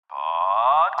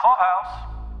Clubhouse.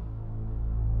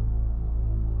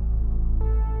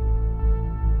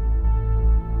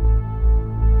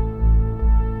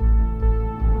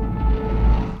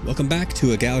 Welcome back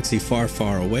to A Galaxy Far,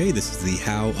 Far Away. This is the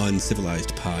How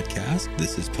Uncivilized podcast.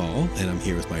 This is Paul, and I'm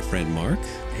here with my friend Mark.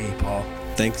 Hey, Paul.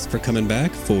 Thanks for coming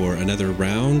back for another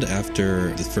round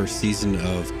after the first season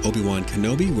of Obi-Wan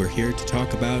Kenobi. We're here to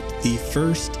talk about the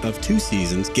first of 2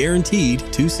 seasons, guaranteed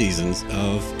 2 seasons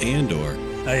of Andor.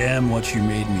 I am what you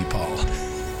made me, Paul.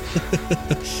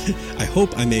 I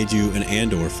hope I made you an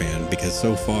Andor fan, because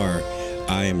so far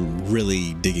I am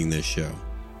really digging this show.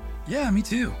 Yeah, me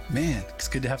too. Man, it's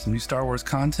good to have some new Star Wars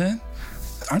content.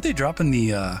 Aren't they dropping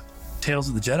the Tales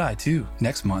of the Jedi too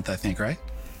next month, I think, right?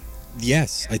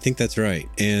 Yes, I think that's right.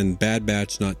 And Bad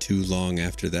Batch not too long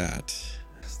after that.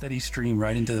 Steady stream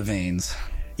right into the veins.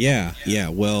 Yeah.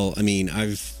 Well, I mean,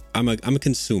 I'm a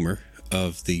consumer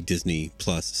of the Disney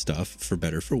Plus stuff, for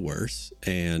better for worse,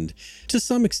 and to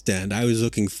some extent I was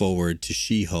looking forward to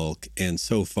She-Hulk, and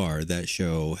so far that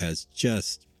show has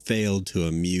just failed to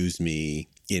amuse me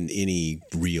in any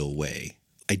real way.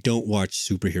 I don't watch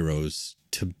superheroes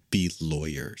to be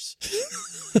lawyers.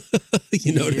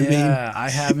 You know what I mean? Yeah, I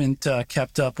haven't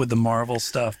kept up with the Marvel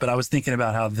stuff, but I was thinking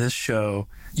about how this show,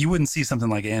 you wouldn't see something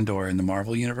like Andor in the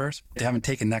Marvel universe. They haven't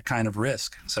taken that kind of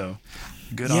risk. So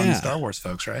good on the Star Wars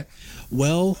folks, right?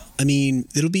 Well, I mean,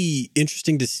 it'll be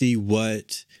interesting to see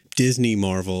what Disney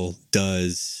Marvel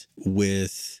does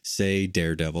with, say,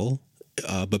 Daredevil,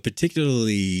 but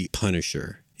particularly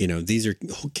Punisher. You know, these are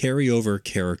carryover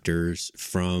characters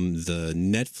from the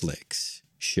Netflix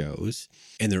shows,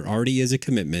 and there already is a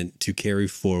commitment to carry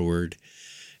forward,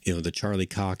 you know, the Charlie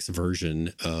Cox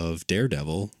version of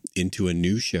Daredevil into a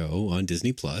new show on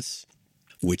Disney Plus,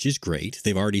 which is great.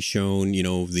 They've already shown, you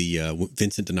know, the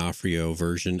Vincent D'Onofrio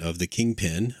version of the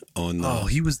Kingpin on the... Oh,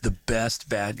 he was the best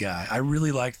bad guy. I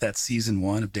really liked that season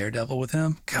 1 of Daredevil with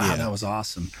him. God, that was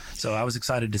awesome. So I was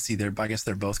excited to see I guess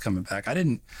they're both coming back. I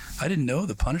didn't know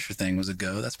the Punisher thing was a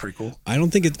go. That's pretty cool. I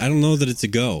don't know that it's a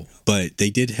go, but they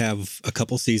did have a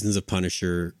couple seasons of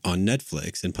Punisher on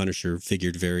Netflix, and Punisher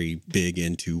figured very big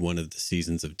into one of the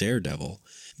seasons of Daredevil.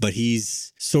 But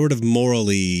he's sort of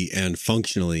morally and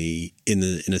functionally in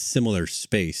a similar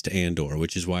space to Andor,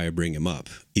 which is why I bring him up.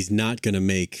 He's not going to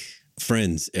make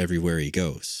friends everywhere he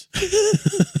goes. You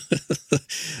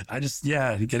got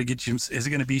to get you. Is it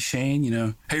going to be Shane? You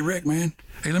know, hey, Rick, man.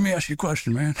 Hey, let me ask you a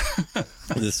question, man.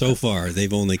 So far,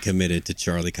 they've only committed to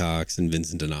Charlie Cox and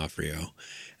Vincent D'Onofrio,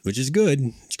 which is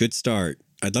good. It's a good start.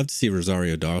 I'd love to see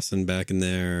Rosario Dawson back in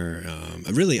there.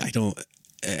 I don't,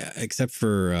 except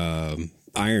for...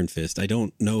 Iron Fist, I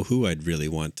don't know who I'd really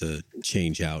want to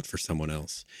change out for someone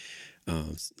else.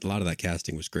 A lot of that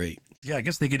casting was great. Yeah, I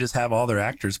guess they could just have all their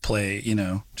actors play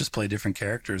different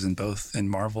characters in both in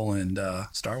Marvel and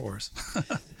Star Wars.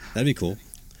 That'd be cool.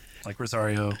 Like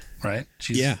Rosario, right?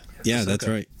 Yeah, that's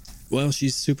right. Well,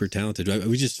 she's super talented.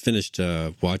 We just finished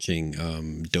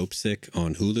watching Dope Sick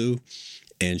on Hulu,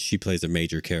 and she plays a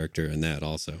major character in that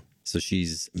also. So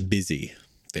she's busy,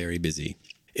 very busy.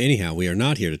 Anyhow, we are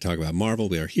not here to talk about Marvel.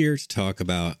 We are here to talk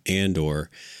about Andor.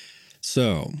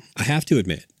 So I have to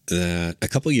admit that a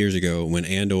couple years ago, when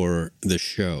Andor, the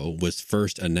show, was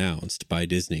first announced by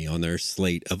Disney on their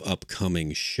slate of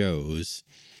upcoming shows,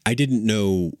 I didn't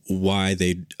know why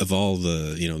of all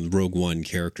the, Rogue One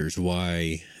characters,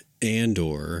 why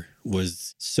Andor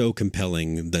was so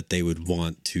compelling that they would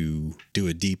want to do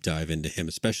a deep dive into him,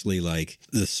 especially like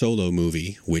the Solo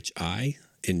movie, which I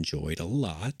enjoyed a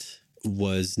lot,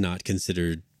 was not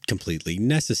considered completely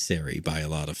necessary by a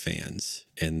lot of fans,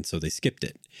 and so they skipped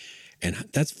it. And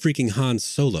that's freaking Han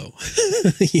Solo.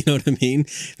 You know what I mean?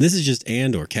 This is just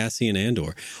Andor, Cassian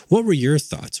Andor. What were your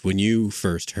thoughts when you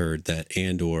first heard that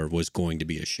Andor was going to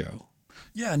be a show?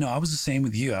 Yeah, no, I was the same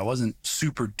with you. I wasn't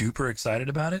super duper excited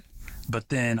about it, but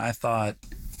then I thought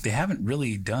they haven't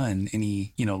really done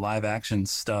any, live action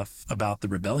stuff about the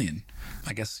rebellion.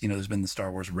 I guess, there's been the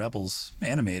Star Wars Rebels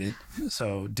animated.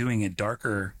 So doing a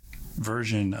darker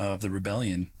version of the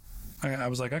rebellion, I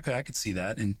was like, okay, I could see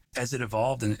that. And as it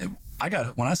evolved, when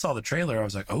I saw the trailer, I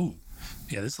was like, oh,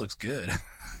 yeah, this looks good.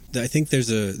 I think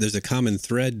there's a common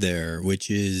thread there,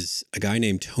 which is a guy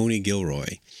named Tony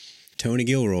Gilroy. Tony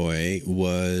Gilroy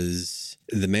was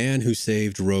the man who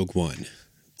saved Rogue One.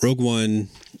 Rogue One,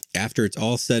 after it's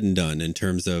all said and done in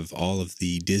terms of all of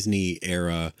the Disney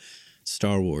era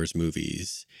Star Wars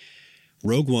movies,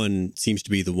 Rogue One seems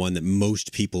to be the one that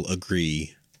most people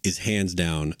agree is hands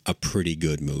down a pretty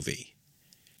good movie.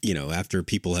 After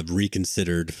people have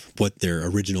reconsidered what their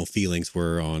original feelings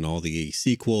were on all the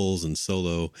sequels and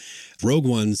Solo, Rogue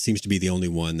One seems to be the only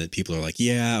one that people are like,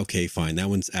 yeah, okay, fine, that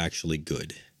one's actually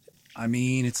good. I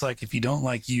mean, it's like if you don't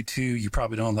like U2, you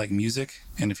probably don't like music.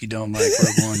 And if you don't like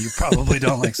Rogue One, you probably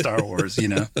don't like Star Wars, you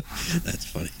know? That's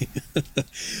funny.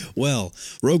 Well,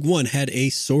 Rogue One had a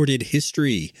sordid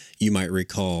history. You might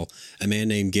recall a man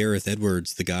named Gareth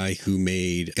Edwards, the guy who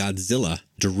made Godzilla,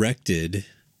 directed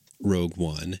Rogue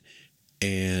One,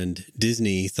 and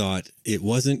Disney thought it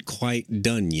wasn't quite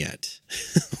done yet.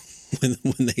 When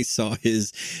they saw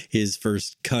his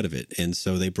first cut of it, and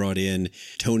so they brought in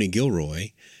Tony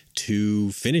Gilroy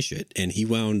to finish it, and he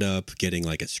wound up getting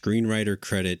like a screenwriter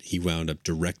credit. He wound up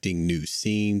directing new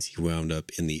scenes. He wound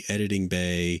up in the editing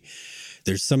bay.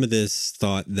 There's some of this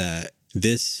thought that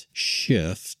this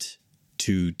shift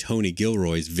to Tony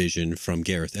Gilroy's vision from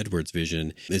Gareth Edwards'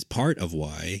 vision is part of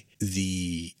why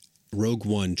the Rogue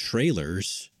One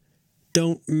trailers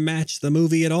don't match the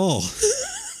movie at all.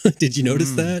 Did you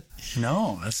notice that?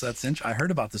 No, that's interesting. I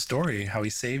heard about the story, how he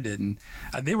saved it, and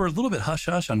they were a little bit hush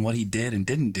hush on what he did and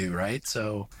didn't do, right?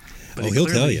 So, but he'll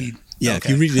tell you. Yeah, okay.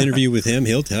 If you read the interview with him,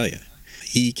 he'll tell you.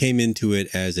 He came into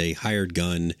it as a hired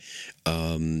gun,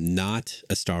 not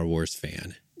a Star Wars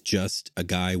fan, just a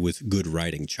guy with good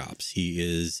writing chops. He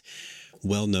is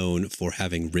well known for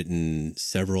having written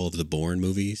several of the Bourne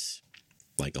movies,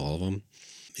 like all of them.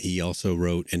 He also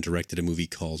wrote and directed a movie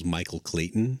called Michael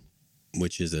Clayton,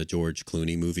 which is a George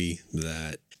Clooney movie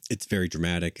that it's very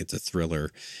dramatic. It's a thriller.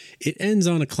 It ends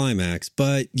on a climax,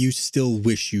 but you still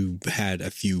wish you had a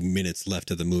few minutes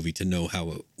left of the movie to know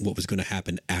what was going to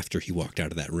happen after he walked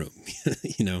out of that room,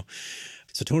 you know?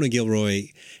 So Tony Gilroy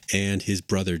and his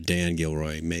brother Dan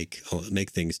Gilroy make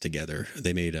things together.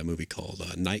 They made a movie called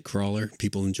Nightcrawler.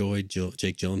 People enjoyed.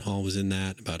 Jake Gyllenhaal was in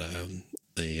that, about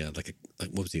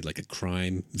what was he, like a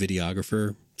crime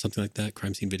videographer, something like that,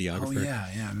 crime scene videographer. Oh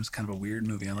yeah, it was kind of a weird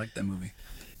movie. I liked that movie.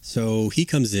 So he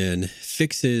comes in,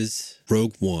 fixes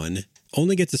Rogue One,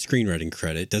 only gets a screenwriting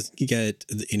credit, doesn't get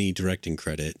any directing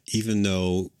credit, even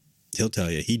though he'll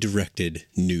tell you he directed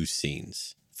new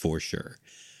scenes for sure.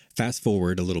 Fast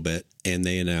forward a little bit, and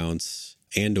they announce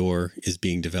Andor is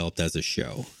being developed as a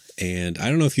show. And I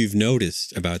don't know if you've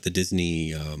noticed about the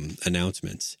Disney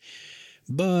announcements,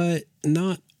 but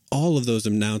not all of those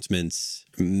announcements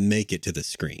make it to the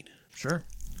screen. Sure.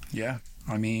 Yeah.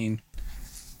 I mean,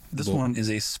 this one is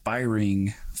a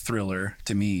spiraling thriller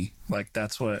to me. Like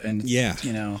that's what, and yeah,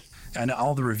 you know, and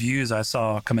all the reviews I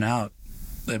saw coming out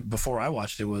before I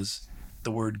watched it was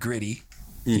the word gritty,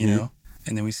 you know,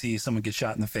 and then we see someone get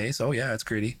shot in the face. Oh yeah, it's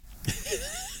gritty.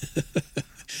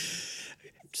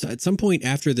 So at some point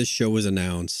after this show was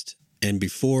announced, and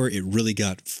before it really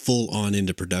got full on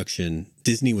into production,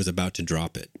 Disney was about to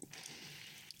drop it.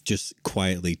 Just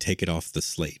quietly take it off the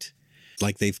slate.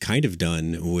 Like they've kind of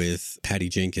done with Patty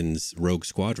Jenkins' Rogue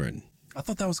Squadron. I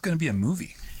thought that was going to be a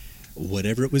movie.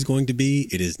 Whatever it was going to be,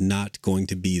 it is not going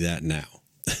to be that now.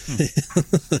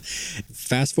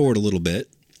 Fast forward a little bit,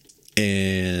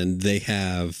 and they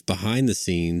have behind the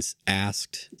scenes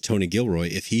asked Tony Gilroy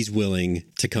if he's willing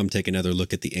to come take another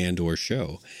look at the Andor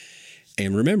show.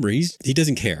 And remember, he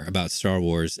doesn't care about Star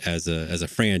Wars as a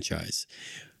franchise,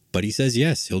 but he says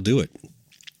yes, he'll do it.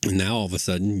 And now all of a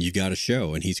sudden you got a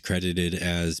show, and he's credited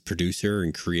as producer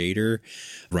and creator,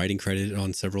 writing credit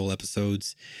on several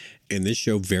episodes. And this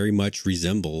show very much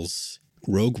resembles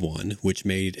Rogue One, which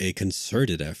made a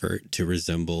concerted effort to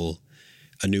resemble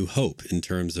A New Hope in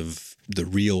terms of the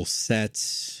real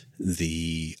sets,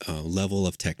 the level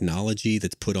of technology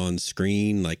that's put on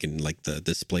screen, like in like the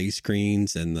display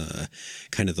screens, and the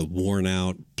kind of the worn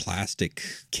out plastic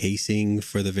casing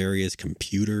for the various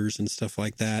computers and stuff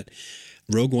like that.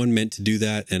 Rogue One meant to do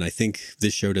that, and I think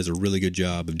this show does a really good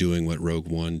job of doing what Rogue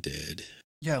One did.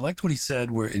 Yeah, I liked what he said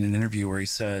in an interview where he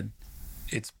said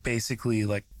it's basically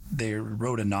like they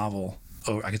wrote a novel.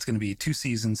 Oh, it's going to be 2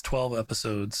 seasons, 12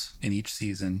 episodes in each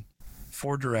season,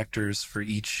 4 directors for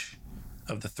each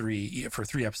of the 3, for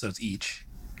 3 episodes each.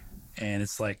 And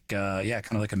it's like, kind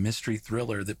of like a mystery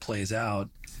thriller that plays out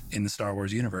in the Star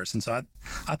Wars universe. And so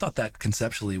I thought that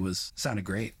conceptually sounded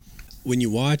great. When you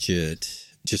watch it,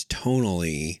 just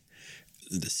tonally,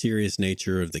 the serious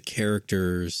nature of the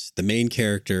characters, the main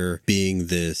character being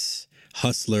this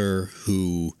hustler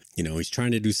who, you know, he's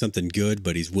trying to do something good,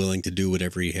 but he's willing to do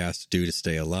whatever he has to do to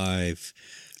stay alive.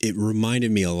 It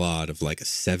reminded me a lot of like a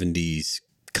 70s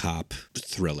cop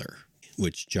thriller,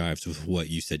 which jives with what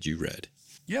you said you read.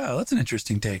 Yeah, that's an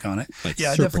interesting take on it. Like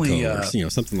yeah, definitely, or,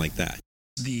 something like that.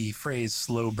 The phrase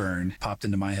slow burn popped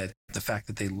into my head. The fact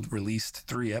that they released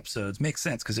 3 episodes makes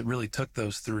sense because it really took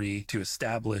those 3 to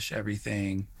establish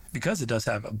everything, because it does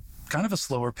have kind of a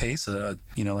slower pace,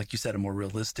 like you said, a more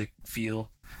realistic feel.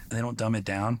 And they don't dumb it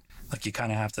down. Like you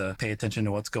kind of have to pay attention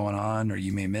to what's going on or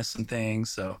you may miss some things.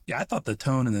 So yeah, I thought the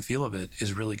tone and the feel of it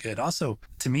is really good. Also,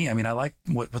 to me, I mean, I like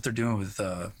what they're doing with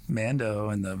Mando,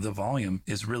 and the volume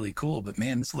is really cool. But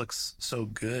man, this looks so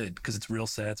good because it's real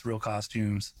sets, real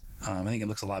costumes. I think it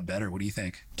looks a lot better. What do you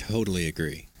think? Totally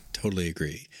agree. Totally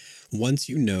agree. Once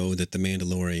you know that The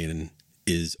Mandalorian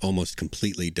is almost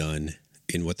completely done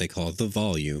in what they call the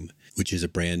volume, which is a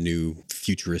brand new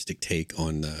futuristic take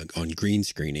on green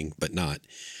screening, but not.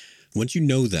 Once you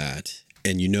know that,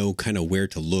 and you know kind of where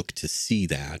to look to see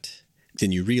that,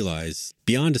 then you realize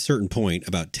beyond a certain point,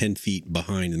 about 10 feet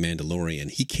behind the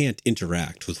Mandalorian, he can't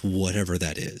interact with whatever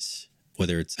that is.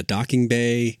 Whether it's a docking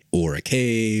bay or a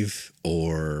cave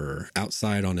or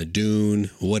outside on a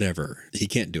dune, whatever. He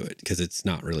can't do it because it's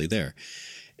not really there.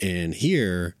 And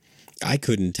here, I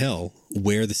couldn't tell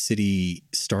where the city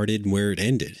started and where it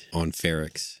ended on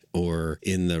Ferrix or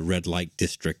in the red light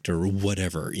district or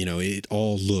whatever. You know, it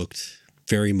all looked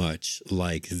very much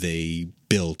like they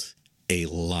built a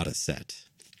lot of set.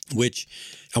 Which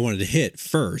I wanted to hit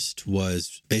first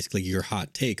was basically your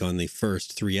hot take on the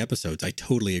first 3 episodes. I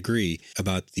totally agree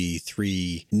about the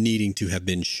 3 needing to have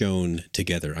been shown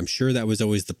together. I'm sure that was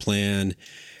always the plan,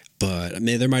 but I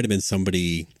mean, there might have been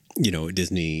somebody, you know, at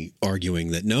Disney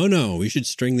arguing that, no, we should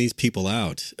string these people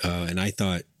out. And I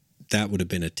thought that would have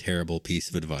been a terrible piece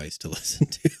of advice to listen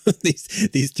to.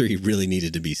 These 3 really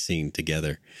needed to be seen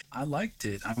together. I liked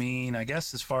it. I mean, I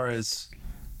guess as far as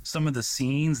some of the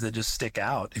scenes that just stick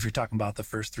out, if you're talking about the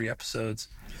first 3 episodes.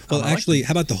 Well, actually,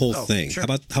 how about the whole thing? Sure.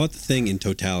 How about the thing in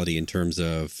totality in terms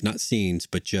of not scenes,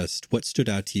 but just what stood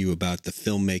out to you about the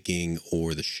filmmaking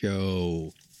or the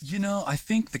show? You know, I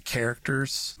think the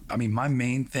characters, I mean, my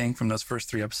main thing from those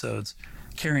first 3 episodes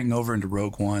carrying over into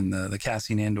Rogue One, the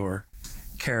Cassian Andor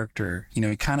character, you know,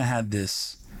 he kind of had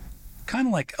this kind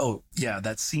of like,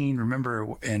 that scene,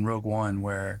 remember in Rogue One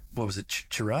where, what was it,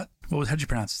 Chirrut? How'd you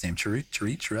pronounce his name?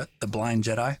 Chirrut? The blind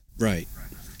Jedi? Right.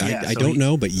 Yeah, I don't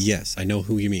know, but yes, I know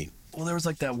who you mean. Well, there was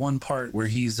like that one part where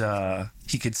he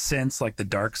could sense like the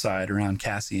dark side around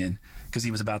Cassian because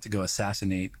he was about to go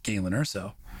assassinate Galen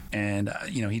Erso. And,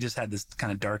 you know, he just had this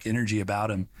kind of dark energy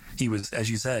about him. He was, as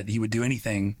you said, he would do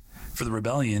anything for the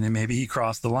rebellion, and maybe he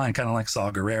crossed the line, kind of like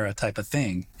Saw Gerrera type of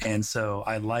thing. And so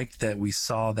I liked that we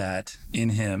saw that in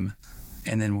him.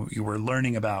 And then we were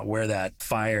learning about where that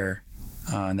fire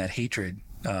and that hatred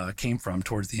came from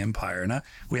towards the Empire. And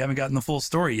we haven't gotten the full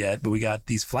story yet, but we got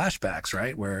these flashbacks,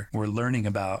 right, where we're learning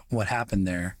about what happened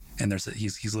there. And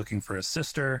he's looking for his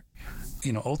sister.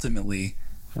 You know, ultimately,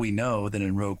 we know that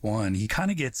in Rogue One, he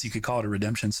kind of gets, you could call it a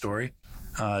redemption story.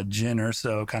 Jyn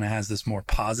Erso kind of has this more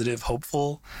positive,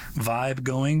 hopeful vibe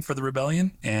going for the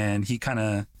rebellion, and he kind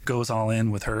of goes all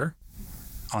in with her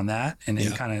on that, and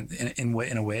kind of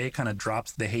in a way kind of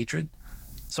drops the hatred.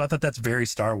 So I thought that's very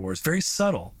Star Wars, very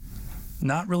subtle,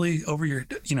 not really over your,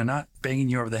 you know, not banging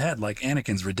you over the head like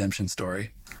Anakin's redemption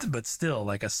story, but still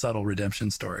like a subtle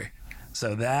redemption story.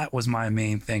 So that was my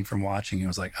main thing from watching. It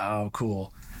was like, oh,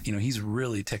 cool. You know, he's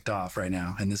really ticked off right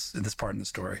now in this part in the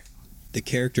story. The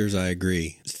characters, I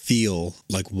agree, feel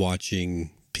like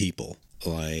watching people.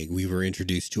 Like we were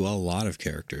introduced to a lot of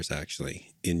characters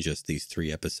actually in just these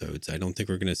 3 episodes. I don't think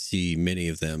we're going to see many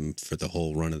of them for the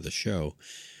whole run of the show,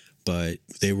 but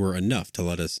they were enough to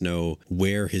let us know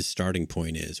where his starting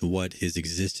point is, what his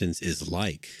existence is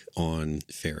like on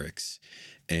Ferrix,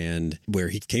 and where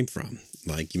he came from.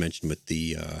 Like you mentioned with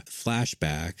the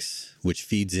flashbacks, which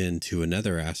feeds into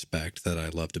another aspect that I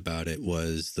loved about it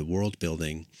was the world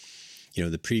building. You know,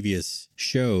 the previous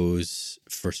shows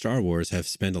for Star Wars have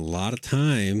spent a lot of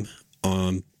time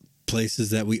on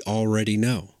places that we already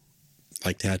know,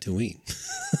 like Tatooine.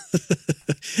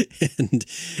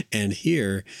 and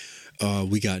here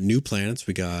we got new planets.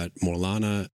 We got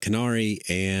Morlana, Kenari,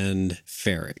 and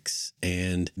Ferrix.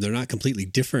 And they're not completely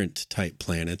different type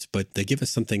planets, but they give us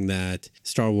something that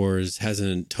Star Wars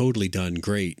hasn't totally done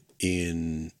great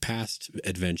in past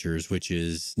adventures, which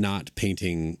is not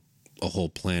painting a whole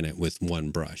planet with one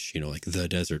brush, you know, like the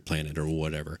desert planet or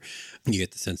whatever. You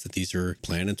get the sense that these are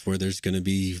planets where there's going to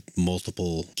be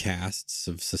multiple castes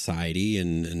of society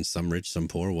and some rich, some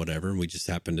poor, whatever. And we just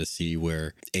happen to see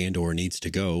where Andor needs to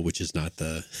go, which is not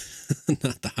the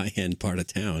not the high end part of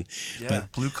town. Yeah,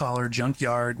 but blue collar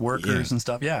junkyard workers and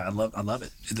stuff. Yeah, I love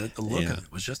it. The look of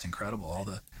it was just incredible. All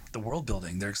the world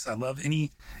building. I love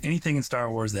anything in Star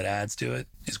Wars that adds to it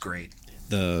is great.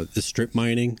 The strip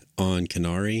mining on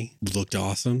Kenari looked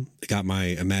awesome. It got my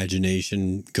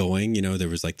imagination going. You know, there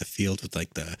was like the field with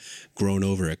like the grown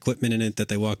over equipment in it that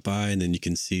they walk by, and then you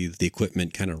can see the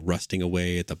equipment kind of rusting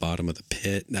away at the bottom of the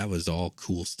pit. That was all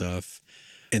cool stuff.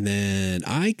 And then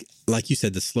like you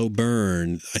said, the slow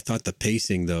burn, I thought the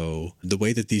pacing, though, the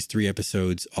way that these 3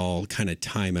 episodes all kind of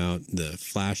time out the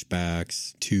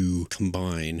flashbacks to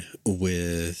combine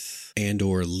with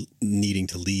Andor needing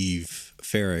to leave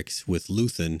Ferrix with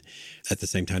Luthen at the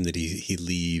same time that he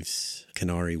leaves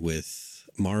Kenari with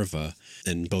Marva.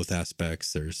 In both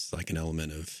aspects, there's like an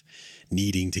element of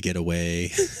needing to get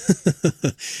away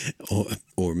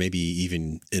or maybe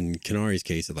even in Kenari's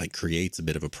case, it like creates a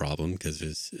bit of a problem because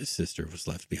his sister was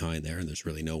left behind there and there's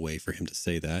really no way for him to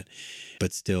say that.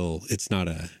 But still, it's not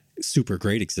a super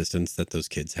great existence that those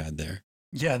kids had there.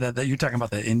 Yeah, that you're talking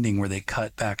about the ending where they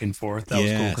cut back and forth. That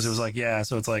was cool because it was like,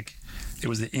 so it's like it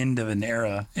was the end of an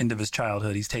era, end of his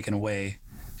childhood. He's taken away,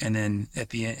 and then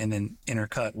at the end, and then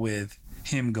intercut with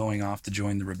him going off to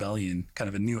join the rebellion, kind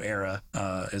of a new era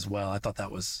as well. I thought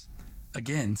that was,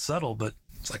 again, subtle, but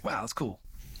it's like, wow, that's cool.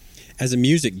 As a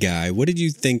music guy, what did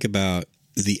you think about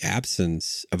the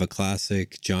absence of a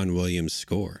classic John Williams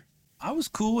score? I was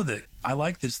cool with it. I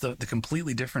like this, the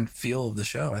completely different feel of the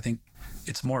show. I think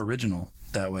it's more original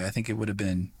that way. I think it would have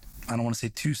been, I don't want to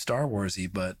say too Star Wars-y,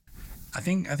 but I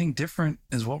think different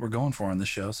is what we're going for on this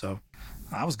show. So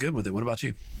I was good with it. What about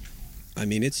you? I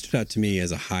mean, it stood out to me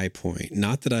as a high point.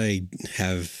 Not that I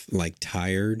have like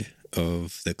tired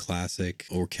of the classic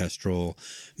orchestral,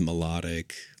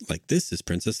 melodic, like this is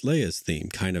Princess Leia's theme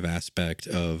kind of aspect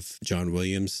of John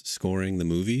Williams scoring the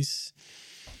movies.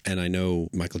 And I know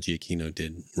Michael Giacchino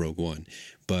did Rogue One,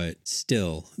 but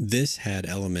still, this had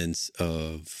elements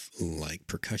of like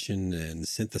percussion and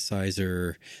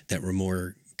synthesizer that were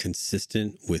more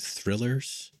consistent with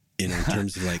thrillers. In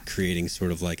terms of like creating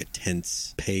sort of like a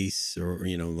tense pace or,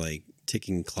 like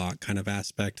ticking clock kind of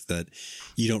aspect that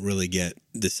you don't really get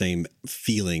the same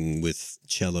feeling with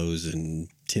cellos and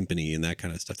timpani and that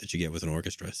kind of stuff that you get with an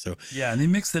orchestra. So yeah, and they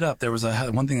mixed it up. There was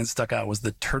one thing that stuck out was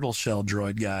the turtle shell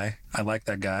droid guy. I like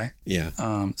that guy. Yeah.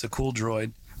 It's a cool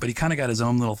droid, but he kind of got his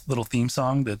own little theme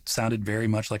song that sounded very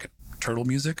much like a turtle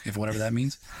music, if whatever that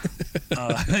means.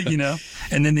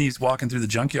 And then he's walking through the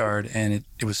junkyard and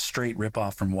it was straight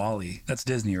ripoff from WALL-E. That's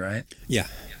Disney, right? Yeah.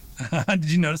 Did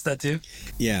you notice that too?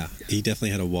 Yeah, he definitely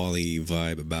had a WALL-E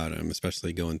vibe about him,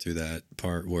 especially going through that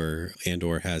part where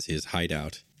Andor has his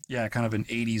hideout. Yeah, kind of an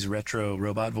 80s retro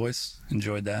robot voice.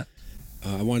 Enjoyed that.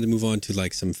 I wanted to move on to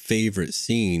like some favorite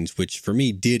scenes, which for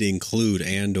me did include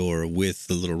Andor with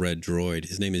the little red droid.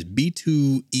 His name is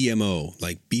B2EMO,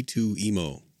 like B2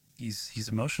 emo. He's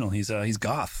emotional. He's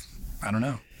goth. I don't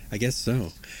know. I guess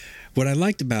so. What I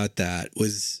liked about that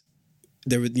was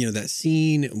there was, that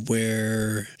scene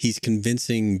where he's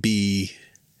convincing B,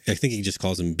 I think he just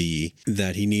calls him B,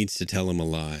 that he needs to tell him a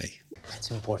lie. It's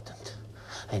important.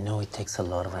 I know it takes a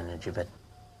lot of energy, but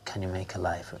can you make a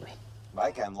lie for me?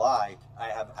 I can lie. I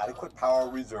have adequate power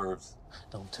reserves.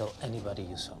 Don't tell anybody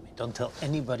you saw me. Don't tell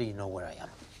anybody you know where I am.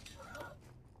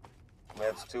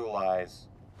 That's 2 lies.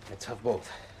 Let's have both.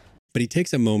 But he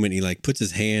takes a moment, he like puts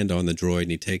his hand on the droid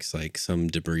and he takes like some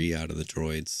debris out of the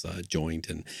droid's joint.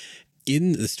 And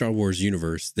in the Star Wars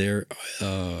universe, there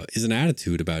is an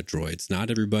attitude about droids.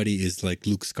 Not everybody is like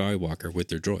Luke Skywalker with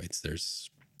their droids. There's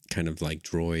kind of like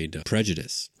droid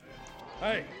prejudice.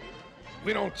 Hey,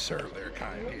 we don't serve their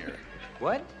kind here.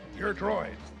 What? Your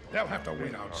droids. They'll have to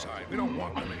wait outside. We don't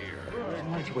want them here.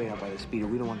 Why don't you wait out by the speeder?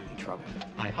 We don't want any trouble.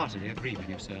 I heartily agree with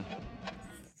you, sir.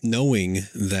 Knowing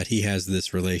that he has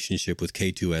this relationship with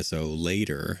K2SO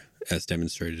later, as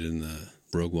demonstrated in the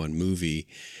Rogue One movie,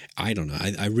 I don't know.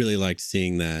 I really liked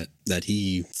seeing that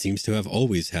he seems to have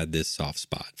always had this soft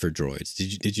spot for droids.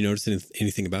 Did you notice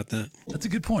anything about that? That's a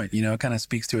good point. It kind of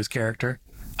speaks to his character.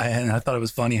 I thought it was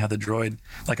funny how the droid,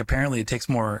 like apparently it takes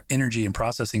more energy and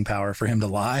processing power for him to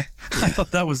lie. Yeah. I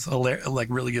thought that was like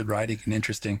really good writing and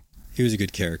interesting. He was a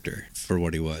good character for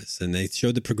what he was. And they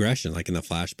showed the progression, like in the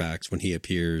flashbacks when he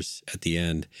appears at the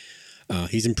end.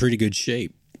 He's in pretty good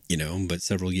shape, but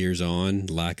several years on,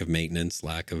 lack of maintenance,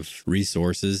 lack of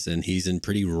resources, and he's in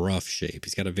pretty rough shape.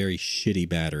 He's got a very shitty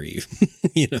battery,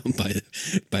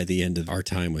 by the end of our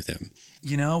time with him.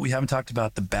 We haven't talked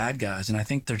about the bad guys, and I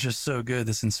think they're just so good.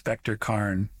 This Inspector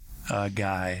Karn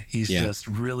guy, he's just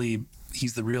really...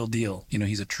 He's the real deal.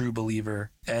 He's a true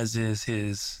believer, as is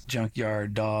his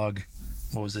junkyard dog.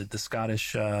 What was it? The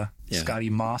Scottish Scotty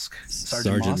Mosk?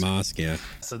 Sergeant Mosk, yeah.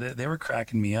 So they were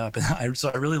cracking me up. And I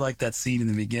really liked that scene in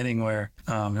the beginning where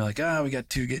they're like, we got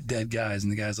 2 dead guys.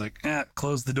 And the guy's like,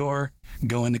 close the door,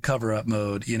 go into cover-up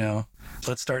mode,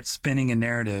 Let's start spinning a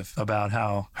narrative about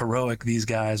how heroic these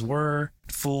guys were,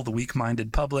 fool the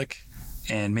weak-minded public,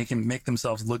 and make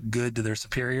themselves look good to their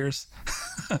superiors.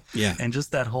 Yeah. And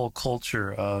just that whole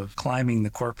culture of climbing the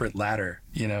corporate ladder,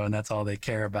 and that's all they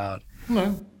care about.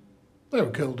 Well, They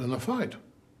were killed in a fight.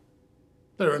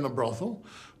 They're in a brothel,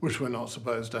 which we're not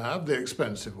supposed to have, the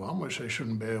expensive one, which they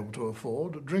shouldn't be able to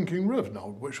afford, drinking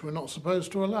Rivnog, which we're not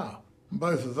supposed to allow.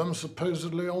 Both of them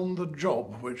supposedly on the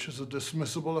job, which is a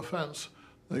dismissible offence.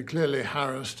 They clearly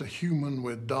harassed a human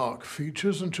with dark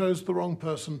features and chose the wrong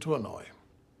person to annoy.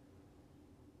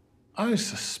 I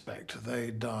suspect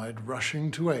they died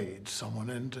rushing to aid someone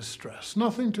in distress.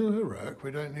 Nothing too heroic,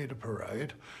 we don't need a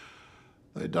parade.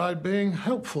 They died being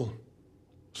helpful.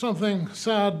 Something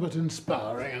sad but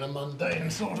inspiring in a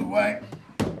mundane sort of way.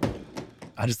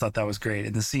 I just thought that was great.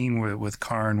 In the scene with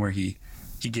Karn where he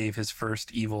gave his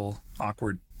first evil,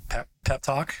 awkward pep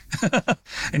talk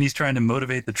and he's trying to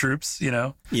motivate the troops,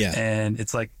 Yeah. And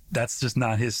it's like, that's just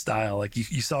not his style. Like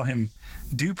you saw him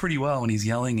do pretty well when he's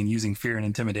yelling and using fear and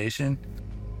intimidation.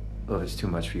 Well, if it's too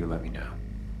much for you, let me know.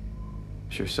 I'm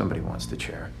sure somebody wants the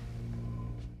chair.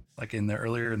 Like in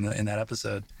that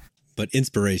episode. But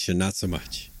inspiration, not so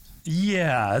much.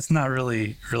 Yeah, it's not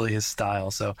really his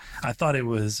style. So I thought it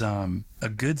was a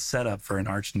good setup for an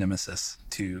arch nemesis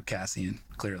to Cassian,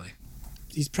 clearly.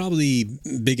 He's probably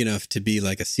big enough to be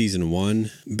like a season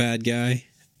 1 bad guy.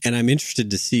 And I'm interested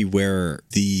to see where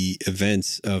the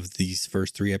events of these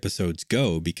first 3 episodes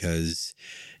go because,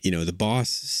 the boss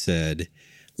said,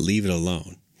 leave it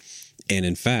alone. And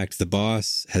in fact, the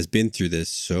boss has been through this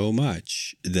so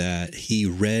much that he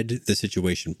read the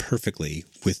situation perfectly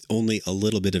with only a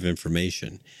little bit of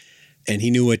information. And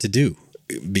he knew what to do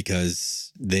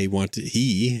because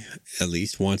he at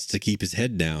least wants to keep his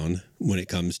head down when it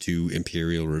comes to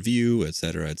Imperial review, et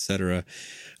cetera, et cetera.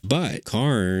 But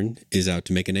Karn is out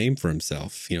to make a name for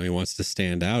himself. He wants to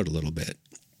stand out a little bit.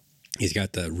 He's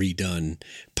got the redone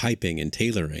piping and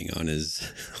tailoring on his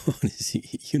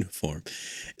uniform.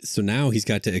 So now he's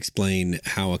got to explain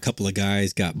how a couple of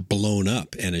guys got blown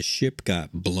up and a ship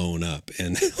got blown up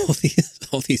and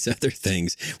all these other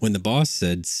things when the boss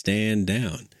said, stand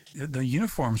down. The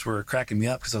uniforms were cracking me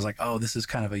up because I was like, oh, this is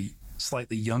kind of a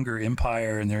slightly younger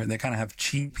Empire and they kind of have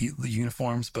cheap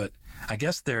uniforms, but I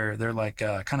guess they're like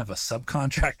kind of a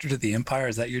subcontractor to the Empire.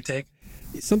 Is that your take?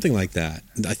 Something like that.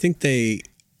 I think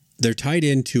they're tied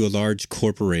into a large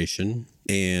corporation,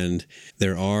 and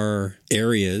there are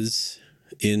areas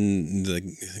in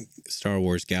the Star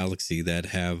Wars galaxy that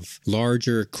have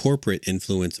larger corporate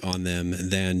influence on them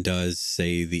than does,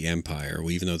 say, the Empire.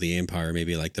 Even though the Empire may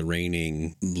be like the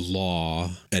reigning law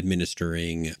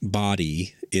administering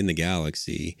body in the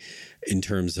galaxy, in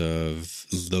terms of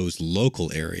those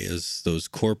local areas, those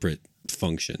corporate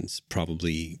functions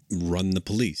probably run the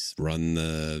police, run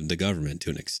the government to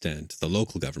an extent, the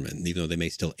local government, even though they may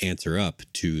still answer up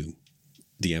to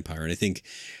the Empire. And I think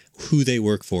who they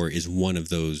work for is one of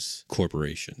those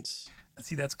corporations.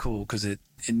 See, that's cool because it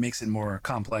makes it more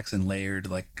complex and layered,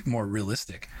 like more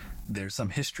realistic. There's some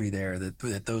history there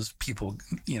that those people,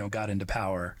 got into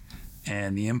power,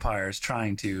 and the Empire is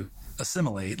trying to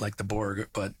assimilate like the Borg,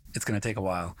 but it's going to take a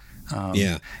while.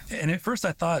 Yeah. And at first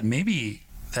I thought maybe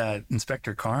that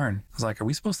Inspector Karn was like, are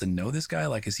we supposed to know this guy?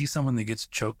 Like, is he someone that gets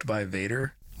choked by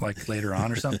Vader, like later on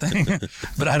or something?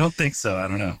 But I don't think so. I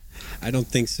don't know. I don't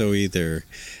think so either.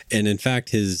 And in fact,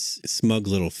 his smug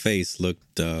little face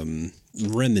looked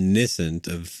reminiscent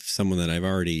of someone that I've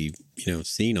already,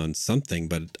 seen on something.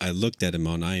 But I looked at him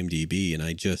on IMDb and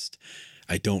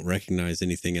I don't recognize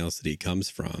anything else that he comes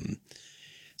from.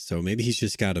 So maybe he's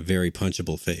just got a very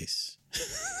punchable face.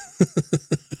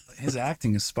 His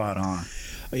acting is spot on.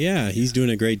 Yeah, he's doing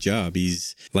a great job.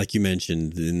 He's, like you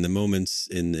mentioned, in the moments,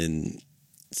 in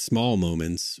small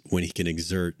moments when he can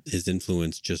exert his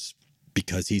influence just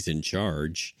because he's in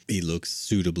charge, he looks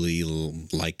suitably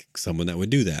like someone that would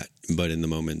do that. But in the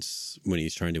moments when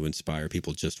he's trying to inspire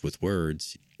people just with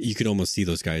words, you could almost see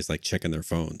those guys like checking their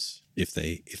phones if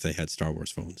they had Star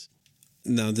Wars phones.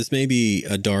 Now, this may be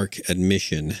a dark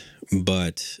admission,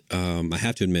 but I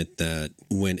have to admit that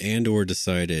when Andor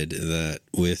decided that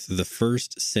with the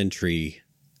first sentry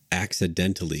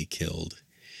accidentally killed,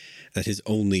 that his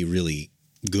only really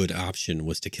good option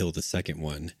was to kill the second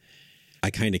one, I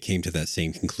kind of came to that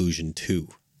same conclusion too,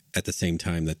 at the same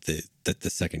time that the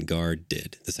second guard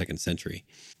did, the second sentry,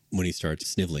 when he started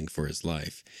sniveling for his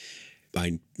life.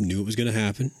 I knew it was going to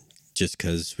happen. Just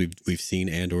because we've seen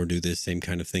Andor do this same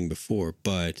kind of thing before,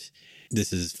 but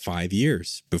this is 5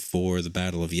 years before the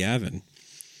Battle of Yavin,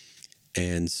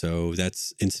 and so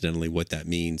that's incidentally what that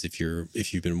means. If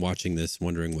you've been watching this,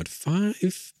 wondering what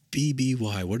 5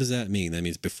 BBY, what does that mean? That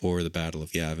means before the Battle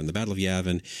of Yavin. The Battle of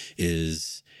Yavin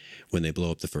is when they blow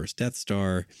up the first Death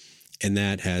Star, and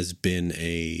that has been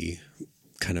a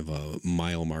kind of a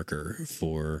mile marker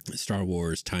for Star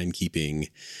Wars timekeeping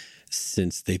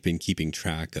since they've been keeping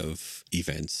track of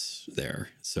events there.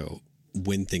 So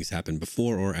when things happen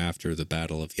before or after the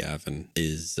Battle of Yavin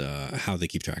is how they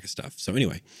keep track of stuff. So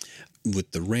anyway,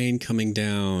 with the rain coming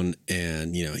down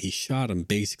and, you know, he shot him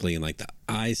basically in like the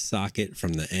eye socket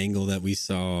from the angle that we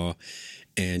saw,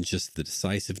 and just the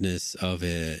decisiveness of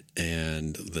it.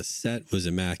 And the set was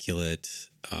immaculate,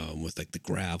 with like the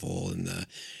gravel and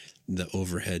the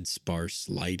overhead sparse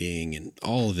lighting, and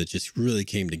all of it just really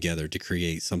came together to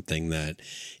create something that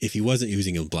if he wasn't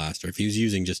using a blaster, if he was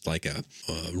using just like a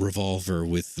revolver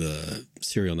with the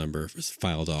serial number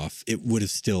filed off, it would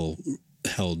have still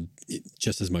held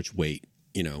just as much weight,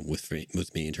 you know, with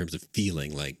me in terms of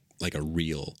feeling like a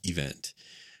real event.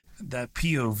 That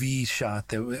POV shot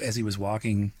that as he was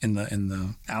walking in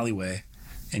the alleyway,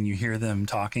 and you hear them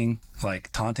talking, like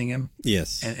taunting him.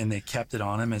 Yes. And they kept it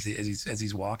on him as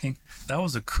he's walking. That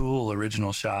was a cool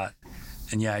original shot.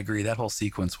 And yeah, I agree. That whole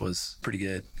sequence was pretty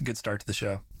good. Good start to the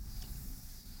show.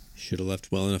 Should have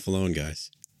left well enough alone, guys.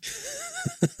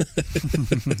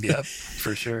 Yep,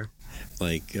 for sure.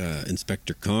 Like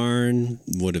Inspector Karn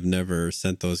would have never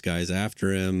sent those guys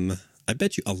after him. I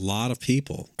bet you a lot of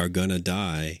people are going to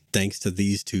die thanks to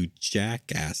these two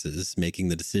jackasses making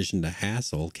the decision to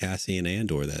hassle Cassian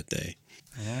Andor that day.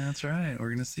 Yeah, that's right. We're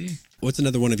going to see. What's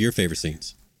another one of your favorite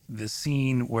scenes? The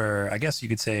scene where, I guess you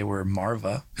could say, where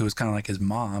Marva, who was kind of like his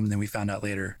mom, then we found out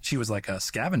later she was like a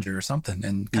scavenger or something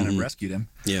and kind of rescued him.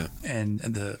 Yeah. And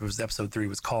it was episode 3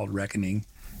 was called Reckoning.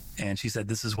 And she said,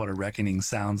 this is what a reckoning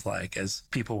sounds like, as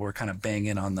people were kind of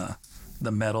banging on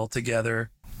the metal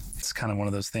together. It's kind of one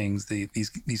of those things.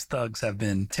 These thugs have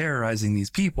been terrorizing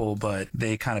these people, but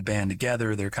they kind of band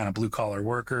together. They're kind of blue collar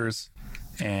workers.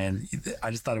 And I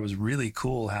just thought it was really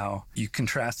cool how you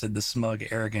contrasted the smug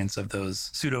arrogance of those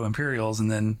pseudo Imperials.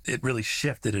 And then it really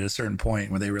shifted at a certain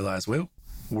point where they realized, well,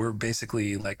 we're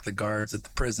basically like the guards at the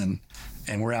prison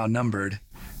and we're outnumbered.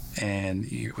 And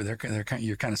you're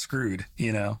kind of screwed,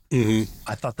 you know? Mm-hmm.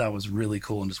 I thought that was really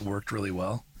cool and just worked really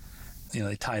well. You know,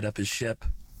 they tied up his ship.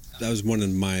 That was one of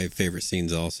my favorite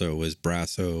scenes also, was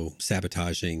Brasso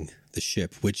sabotaging the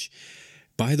ship, which,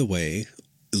 by the way,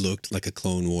 looked like a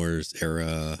Clone Wars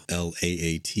era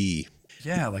LAAT.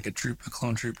 Yeah, like a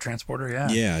clone troop transporter, yeah.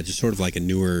 Yeah, just sort of like a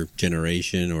newer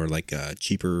generation, or like a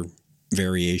cheaper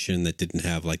variation that didn't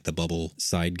have like the bubble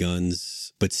side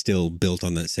guns, but still built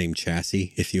on that same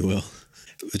chassis, if you will.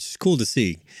 Which is cool to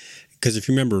see. Because if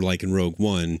you remember, like in Rogue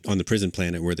One, on the prison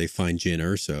planet where they find Jyn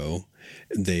Erso,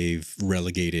 they've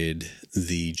relegated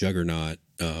the Juggernaut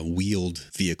wheeled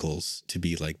vehicles to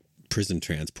be like prison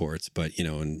transports. But, you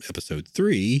know, in episode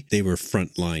 3, they were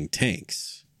frontline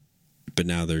tanks. But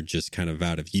now they're just kind of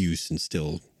out of use and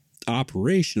still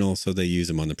operational, so they use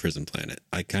them on the prison planet.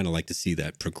 I kind of like to see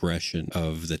that progression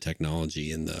of the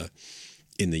technology in the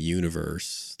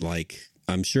universe. Like,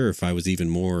 I'm sure if I was even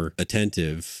more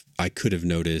attentive, I could have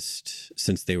noticed,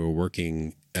 since they were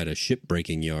working at a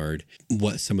shipbreaking yard,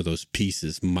 what some of those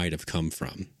pieces might have come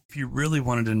from. If you really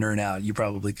wanted to nerd out, you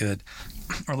probably could.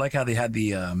 Or like how they had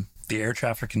the air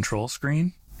traffic control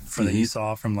screen that you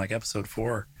saw from like episode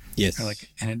 4. Yes.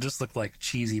 And it just looked like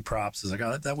cheesy props. It's like,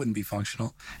 oh, that wouldn't be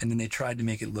functional. And then they tried to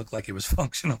make it look like it was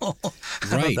functional. I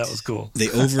thought that was cool. They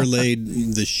overlaid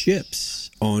the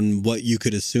ships on what you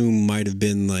could assume might have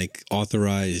been like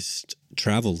authorized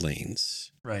travel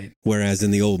lanes. Right. Whereas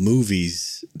in the old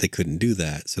movies, they couldn't do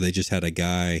that. So they just had a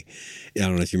guy, I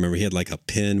don't know if you remember, he had like a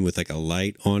pin with like a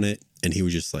light on it, and he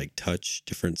would just like touch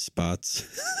different spots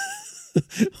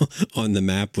on the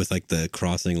map with like the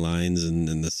crossing lines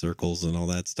and the circles and all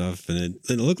that stuff. And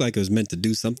it looked like it was meant to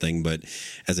do something, but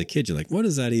as a kid, you're like, what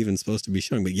is that even supposed to be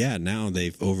showing? But yeah, now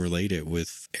they've overlaid it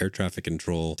with air traffic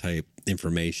control type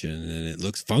information, and it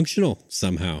looks functional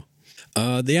somehow.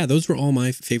 Yeah, those were all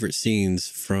my favorite scenes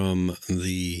from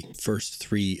the first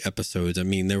 3 episodes. I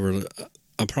mean,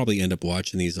 I'll probably end up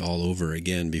watching these all over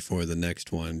again before the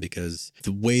next one, because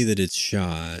the way that it's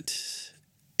shot,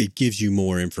 it gives you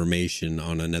more information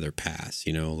on another pass.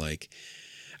 You know, like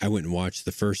I went and watched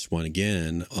the first one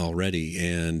again already,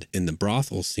 and in the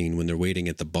brothel scene when they're waiting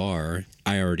at the bar,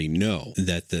 I already know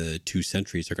that the 2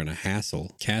 sentries are going to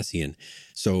hassle Cassian.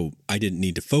 So I didn't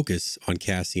need to focus on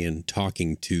Cassian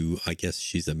talking to, I guess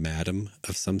she's a madam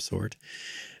of some sort.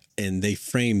 And they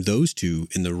frame those 2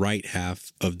 in the right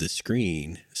half of the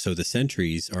screen. So the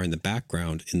sentries are in the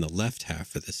background in the left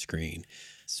half of the screen.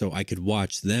 So I could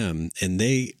watch them, and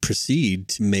they proceed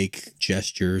to make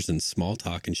gestures and small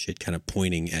talk and shit, kind of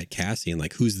pointing at Cassian,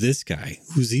 like, who's this guy?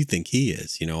 Who's he think he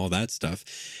is? You know, all that stuff.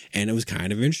 And it was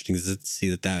kind of interesting to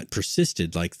see that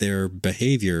persisted. Like, their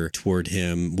behavior toward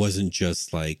him wasn't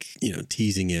just like, you know,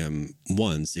 teasing him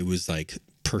once. It was like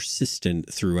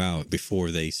persistent throughout before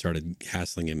they started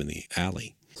hassling him in the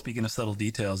alley. Speaking of subtle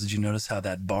details, did you notice how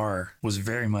that bar was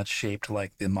very much shaped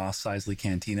like the Mos Eisley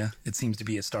Cantina? It seems to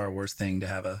be a Star Wars thing to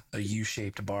have a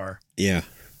U-shaped bar. Yeah.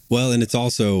 Well, and it's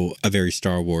also a very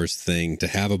Star Wars thing to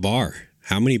have a bar.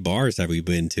 How many bars have we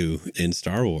been to in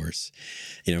Star Wars?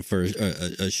 You know, for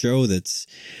a show that's,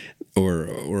 or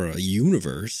a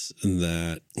universe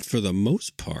that for the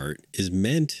most part is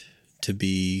meant to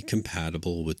be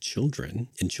compatible with children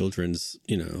and children's,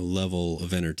 you know, level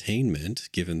of entertainment,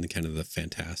 given the kind of the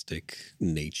fantastic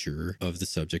nature of the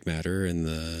subject matter and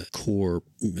the core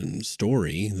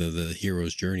story, the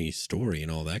hero's journey story and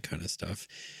all that kind of stuff.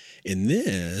 In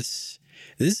this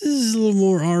is a little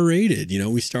more R-rated. You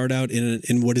know, we start out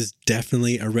in what is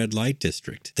definitely a red light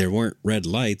district. There weren't red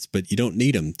lights, but you don't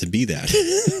need them to be that.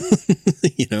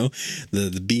 You know,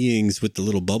 the beings with the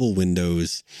little bubble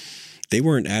windows, they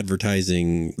weren't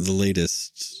advertising the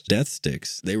latest death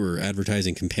sticks. They were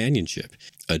advertising companionship,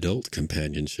 adult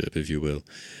companionship, if you will.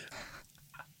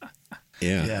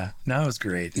 Yeah. Yeah. No, it was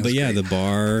great. But yeah, the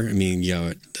bar, I mean,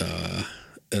 yeah,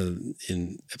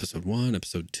 in episode 1,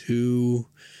 episode 2,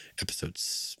 episode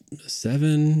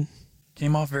 7.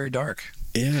 Came off very dark.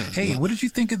 Yeah. Hey, what did you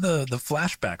think of the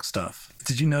flashback stuff?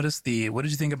 Did you notice what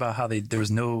did you think about how there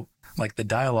was no, like the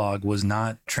dialogue was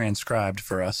not transcribed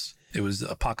for us? It was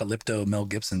Apocalypto Mel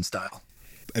Gibson style.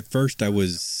 At first I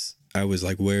was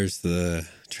like, where's the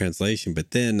translation?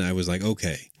 But then I was like,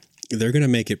 okay, they're going to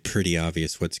make it pretty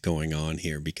obvious what's going on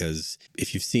here, because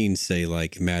if you've seen, say,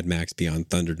 like Mad Max Beyond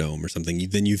Thunderdome or something,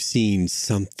 then you've seen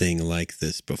something like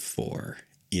this before,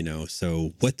 you know?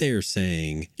 So what they're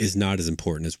saying is not as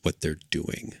important as what they're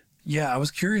doing. Yeah, I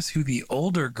was curious who the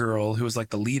older girl, who was like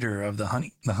the leader of the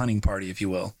hunting party, if you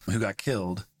will, who got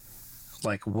killed,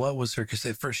 like what was her, because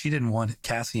at first she didn't want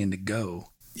Cassian to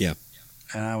go. Yeah.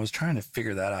 And I was trying to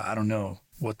figure that out. I don't know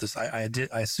what this, I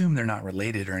assume they're not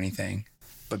related or anything,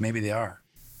 but maybe they are.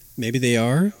 Maybe they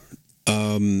are.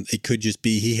 It could just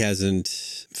be he hasn't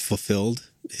fulfilled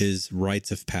his rites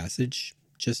of passage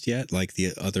just yet. Like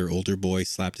the other older boy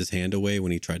slapped his hand away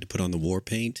when he tried to put on the war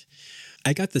paint.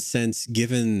 I got the sense,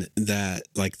 given that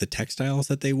like the textiles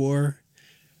that they wore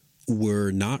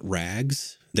were not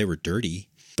rags, they were dirty,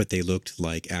 but they looked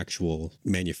like actual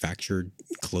manufactured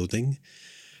clothing.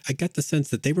 I got the sense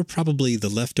that they were probably the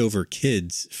leftover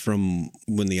kids from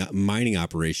when the mining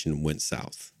operation went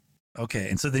south. Okay,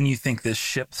 and so then you think this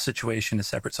ship situation is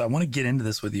separate. So I want to get into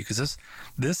this with you, because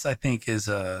this I think is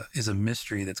a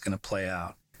mystery that's going to play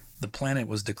out. The planet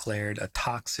was declared a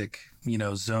toxic,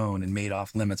 zone and made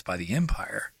off limits by the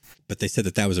Empire. But they said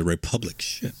that was a Republic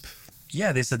ship.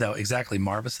 Yeah, they said that exactly.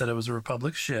 Marva said it was a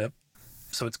Republic ship.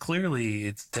 So it's clearly,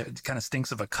 it kind of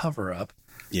stinks of a cover-up.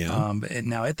 Yeah.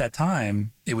 Now, at that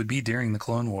time, it would be during the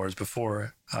Clone Wars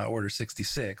before Order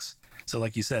 66. So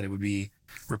like you said, it would be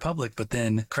Republic, but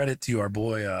then credit to our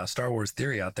boy Star Wars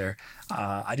Theory out there.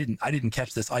 I didn't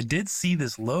catch this. I did see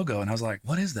this logo, and I was like,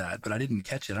 what is that? But I didn't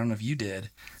catch it. I don't know if you did.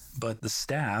 But the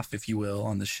staff, if you will,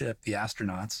 on the ship, the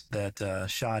astronauts that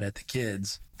shot at the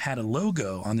kids, had a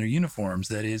logo on their uniforms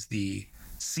that is the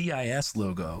CIS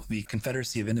logo, the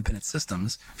Confederacy of Independent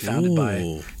Systems, founded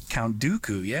by Count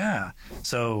Dooku. Yeah.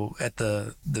 So at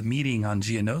the meeting on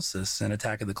Geonosis and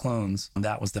Attack of the Clones,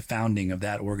 that was the founding of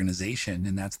that organization,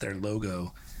 and that's their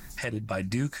logo, headed by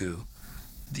Dooku.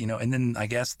 And then I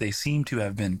guess they seem to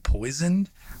have been poisoned,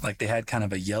 like they had kind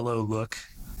of a yellow look.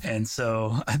 And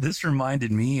so this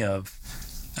reminded me of,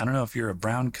 I don't know if you're a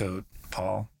brown coat,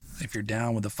 Paul, if you're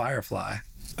down with the Firefly.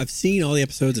 I've seen all the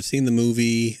episodes. I've seen the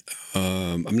movie.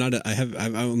 I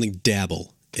only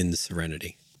dabble in the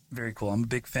Serenity. Very cool. I'm a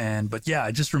big fan. But yeah,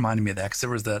 it just reminded me of that, because there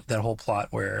was that whole plot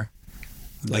where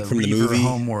like from Reaver the movie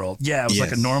homeworld. Yeah, it was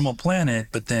like a Yes. normal planet,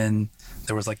 but then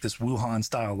there was like this Wuhan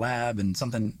style lab and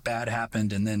something bad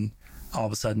happened, and then all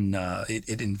of a sudden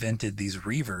it invented these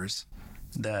Reavers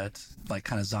that like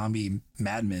kind of zombie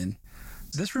madmen.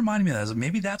 This reminded me of that.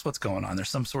 Maybe that's what's going on. There's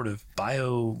some sort of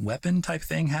bio weapon type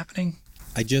thing happening.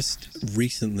 I just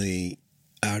recently,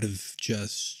 out of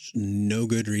just no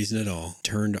good reason at all,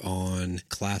 turned on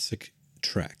classic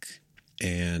Trek,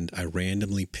 and I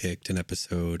randomly picked an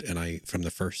episode from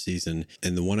the first season,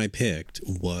 and the one I picked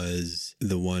was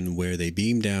the one where they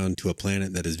beam down to a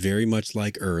planet that is very much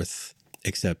like Earth,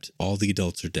 except all the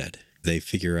adults are dead. They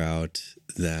figure out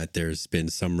that there's been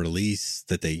some release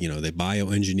that they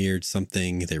bioengineered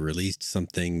something. They released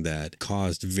something that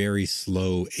caused very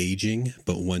slow aging.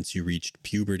 But once you reached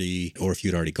puberty, or if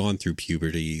you'd already gone through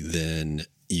puberty, then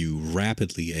you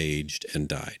rapidly aged and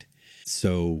died.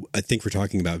 So I think we're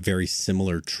talking about very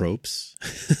similar tropes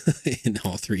in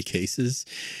all three cases.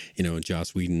 You know,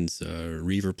 Joss Whedon's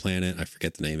Reaver Planet, I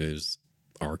forget the name, it was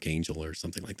Archangel or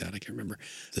something like that. I can't remember.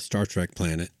 The Star Trek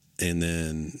planet. And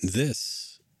then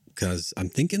this, because I'm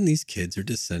thinking these kids are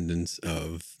descendants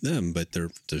of them, but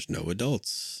there's no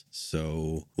adults.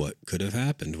 So what could have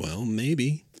happened? Well,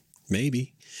 maybe.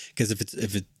 Because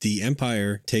if the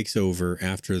Empire takes over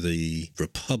after the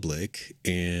Republic,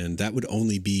 and that would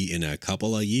only be in a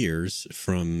couple of years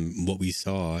from what we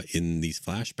saw in these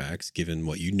flashbacks, given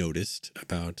what you noticed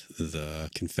about the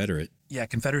Confederate. Yeah,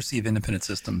 Confederacy of Independent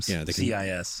Systems. Yeah, the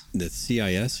CIS. The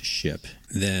CIS ship.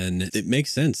 Then it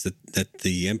makes sense that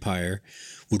the Empire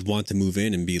would want to move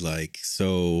in and be like,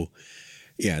 so...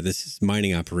 yeah, this is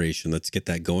mining operation. Let's get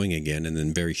that going again. And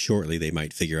then very shortly, they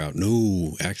might figure out,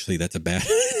 no, actually, that's a bad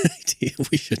idea.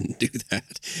 We shouldn't do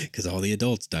that because all the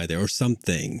adults die there or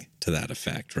something to that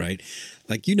effect, right?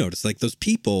 Like you notice, like those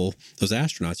people, those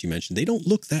astronauts you mentioned, they don't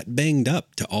look that banged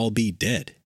up to all be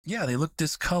dead. Yeah, they look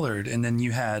discolored. And then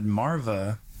you had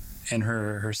Marva and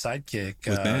her sidekick.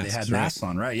 Masks, they had masks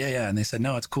on, right? Yeah. And they said,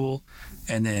 no, it's cool.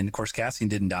 And then, of course, Cassian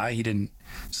didn't die.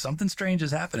 Something strange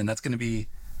has happened. And that's going to be...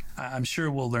 I'm sure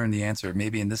we'll learn the answer,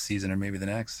 maybe in this season or maybe the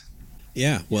next.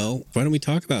 Yeah, well, why don't we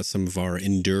talk about some of our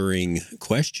enduring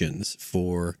questions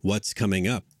for what's coming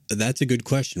up? That's a good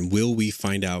question. Will we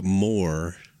find out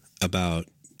more about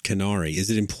Kenari? Is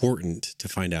it important to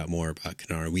find out more about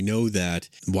Kenari? We know that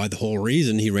the whole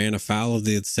reason he ran afoul of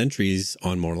the sentries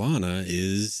on Morlana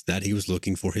is that he was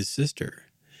looking for his sister.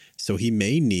 So he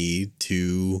may need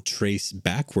to trace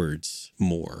backwards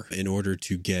more in order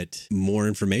to get more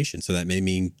information. So that may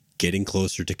mean getting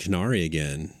closer to Kenari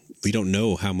again. We don't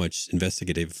know how much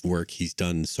investigative work he's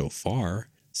done so far.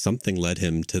 Something led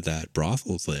him to that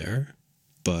brothels there,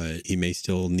 but he may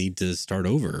still need to start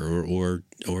over or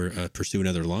pursue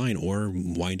another line or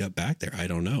wind up back there. I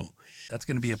don't know. That's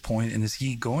going to be a point. And is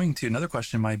he going to, another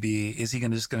question might be, is he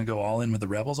just going to go all in with the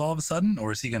rebels all of a sudden?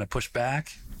 Or is he going to push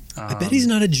back? I bet he's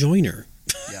not a joiner.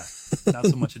 Yeah, not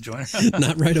so much a joiner.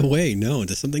 Not right away, no.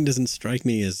 Something doesn't strike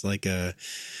me as like a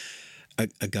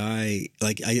guy,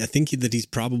 like I think that he's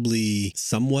probably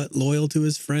somewhat loyal to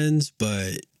his friends,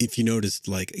 but if you noticed,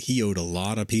 like he owed a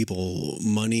lot of people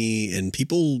money and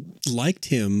people liked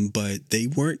him, but they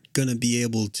weren't going to be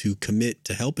able to commit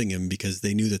to helping him because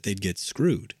they knew that they'd get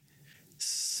screwed.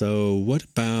 So what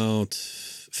about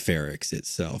Ferrix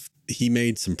itself? He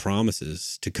made some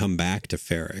promises to come back to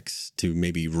Ferrix to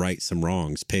maybe right some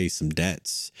wrongs, pay some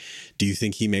debts. Do you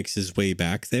think he makes his way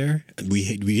back there?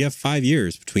 We have 5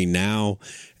 years between now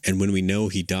and when we know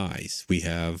he dies. We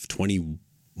have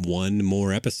 21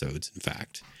 more episodes, in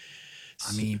fact.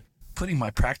 I mean, putting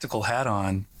my practical hat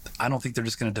on, I don't think they're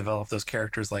just going to develop those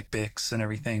characters like Bix and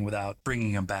everything without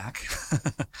bringing them back.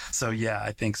 So, yeah,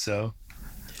 I think so.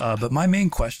 But my main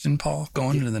question, Paul,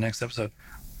 going into the next episode,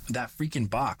 that freaking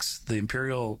box, the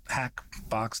Imperial hack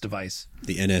box device.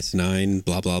 The NS9,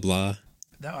 blah, blah, blah.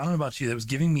 I don't know about you. That was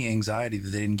giving me anxiety that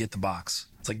they didn't get the box.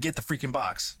 It's like, get the freaking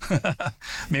box.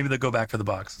 Maybe they'll go back for the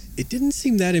box. It didn't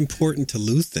seem that important to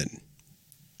Luthen,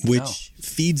 which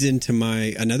feeds into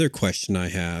another question I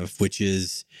have, which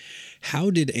is,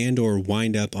 how did Andor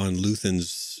wind up on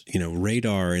Luthen's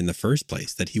radar in the first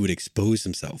place, that he would expose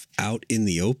himself out in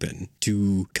the open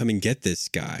to come and get this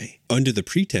guy under the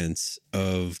pretense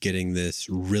of getting this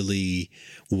really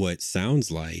what sounds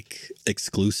like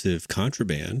exclusive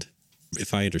contraband?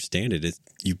 If I understand it,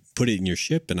 you put it in your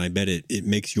ship, and I bet it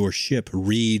makes your ship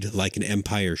read like an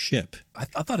Empire ship. I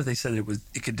thought they said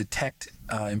it could detect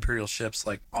Imperial ships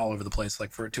like all over the place,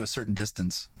 like to a certain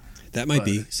distance. That might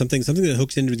be something that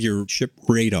hooks into your ship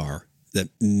radar that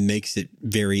makes it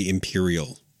very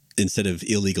Imperial instead of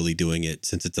illegally doing it.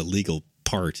 Since it's a legal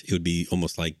part, it would be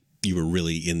almost like you were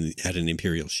really had an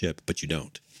Imperial ship, but you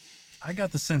don't. I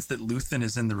got the sense that Luthen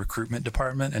is in the recruitment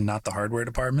department and not the hardware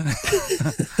department.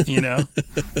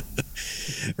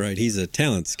 Right. He's a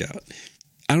talent scout.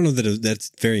 I don't know that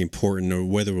that's very important or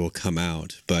whether it will come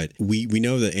out, but we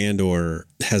know that Andor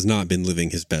has not been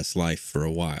living his best life for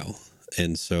a while.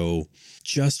 And so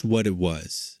just what it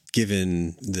was,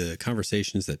 given the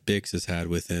conversations that Bix has had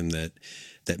with him that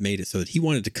made it so that he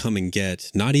wanted to come and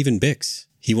get, not even Bix,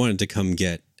 he wanted to come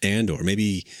get Andor.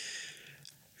 Maybe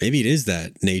it is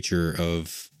that nature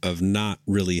of not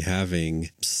really having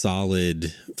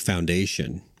solid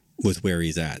foundation with where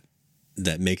he's at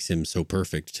that makes him so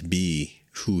perfect to be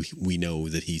who we know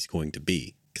that he's going to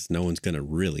be, because no one's going to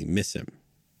really miss him.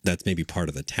 That's maybe part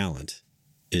of the talent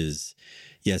is,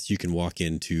 yes, you can walk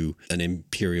into an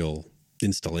Imperial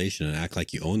installation and act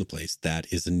like you own the place.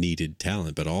 That is a needed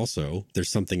talent. But also there's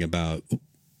something about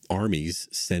armies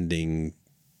sending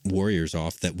warriors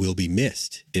off that will be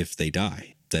missed if they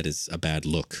die. That is a bad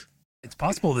look. It's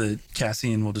possible that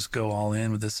Cassian will just go all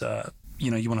in with this,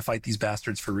 you want to fight these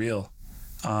bastards for real.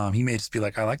 He may just be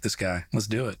like, I like this guy. Let's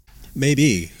do it.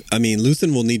 Maybe. I mean,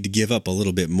 Luthen will need to give up a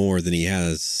little bit more than he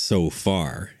has so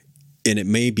far. And it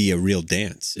may be a real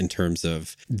dance in terms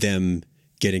of them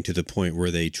getting to the point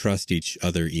where they trust each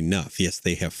other enough. Yes,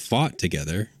 they have fought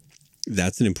together.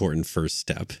 That's an important first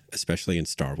step, especially in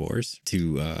Star Wars,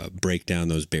 to break down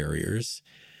those barriers.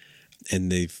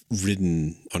 And they've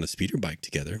ridden on a speeder bike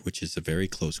together, which is a very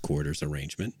close quarters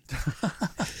arrangement.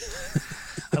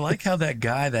 I like how that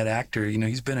guy, that actor,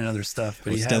 he's been in other stuff,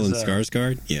 but he has Stellan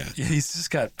Skarsgård. Yeah, he's just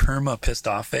got perma pissed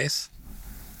off face.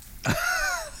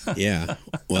 Yeah,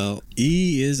 well,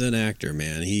 he is an actor,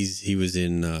 man. He was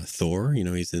in Thor.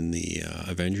 He's in the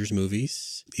Avengers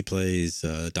movies. He plays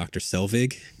Dr.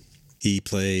 Selvig. He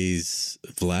plays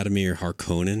Vladimir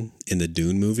Harkonnen in the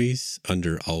Dune movies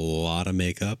under a lot of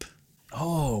makeup.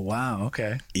 Oh, wow.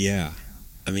 Okay. Yeah.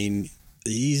 I mean,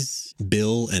 he's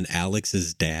Bill and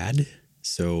Alex's dad.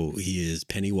 So he is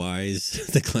Pennywise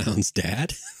the clown's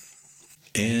dad.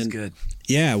 And he's good.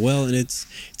 Yeah, well, and it's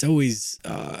always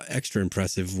extra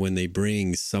impressive when they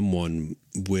bring someone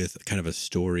with kind of a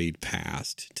storied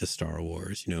past to Star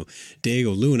Wars.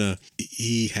 Diego Luna,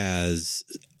 he has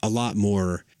a lot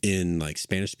more in like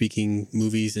Spanish speaking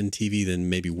movies and TV than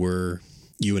maybe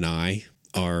you and I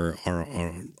are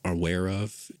aware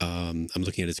of. I'm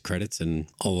looking at his credits, and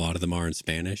a lot of them are in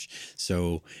Spanish.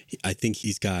 So I think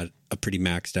he's got a pretty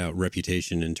maxed out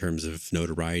reputation in terms of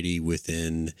notoriety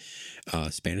within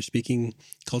Spanish speaking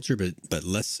culture, but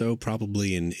less so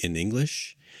probably in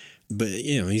English. But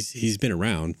he's been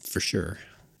around for sure.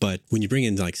 But when you bring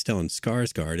in like Stellan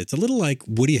Skarsgård, it's a little like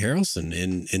Woody Harrelson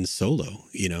in Solo.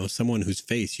 Someone whose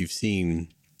face you've seen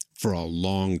for a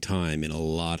long time in a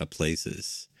lot of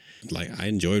places. Like I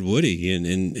enjoyed Woody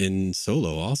in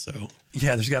Solo also.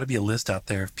 Yeah, there's got to be a list out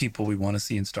there of people we want to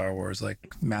see in Star Wars,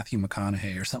 like Matthew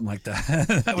McConaughey or something like that.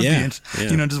 That would be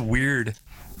interesting. Yeah. Just weird,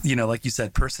 like you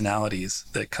said, personalities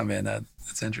that come in.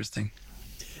 That's interesting.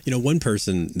 One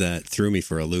person that threw me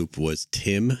for a loop was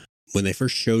Tim. When they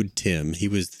first showed Tim, he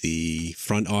was the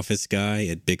front office guy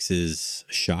at Bix's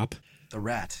shop. The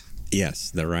Rat.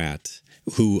 Yes, the Rat,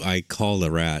 who I call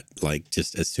the Rat like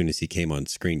just as soon as he came on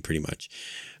screen pretty much.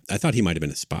 I thought he might have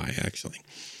been a spy, actually.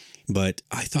 But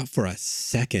I thought for a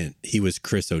second he was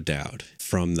Chris O'Dowd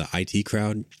from the IT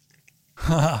Crowd.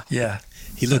 Yeah.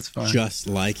 He looked just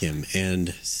like him.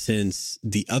 And since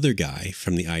the other guy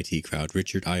from the IT Crowd,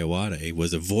 Richard Ayoade,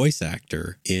 was a voice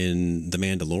actor in The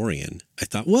Mandalorian, I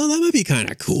thought, well, that might be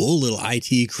kind of cool. A little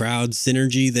IT Crowd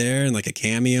synergy there and like a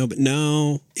cameo. But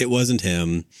no, it wasn't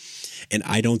him. And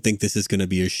I don't think this is going to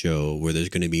be a show where there's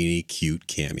going to be any cute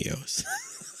cameos.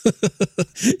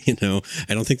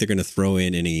 I don't think they're going to throw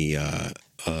in any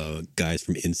guys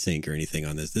from NSYNC or anything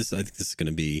on this. I think this is going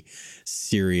to be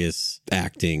serious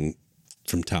acting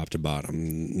from top to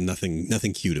bottom.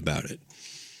 Nothing cute about it.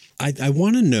 I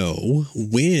want to know,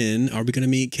 when are we going to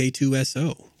meet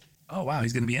K2SO? Oh, wow.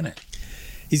 He's going to be in it.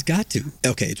 He's got to.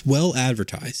 Okay, it's well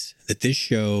advertised that this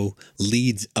show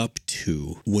leads up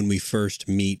to when we first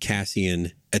meet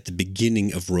Cassian at the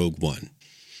beginning of Rogue One.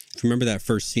 If you remember that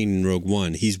first scene in Rogue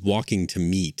One, he's walking to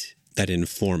meet that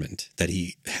informant that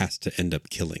he has to end up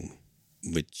killing,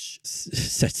 which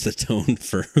sets the tone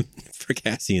for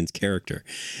Cassian's character.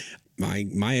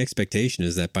 My expectation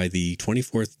is that by the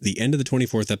end of the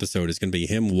 24th episode is going to be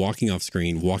him walking off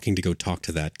screen, walking to go talk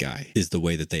to that guy, is the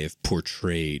way that they have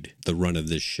portrayed the run of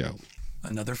this show.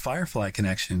 Another Firefly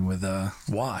connection with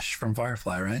Wash from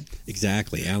Firefly, right?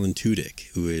 Exactly. Alan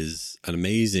Tudyk, who is an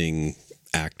amazing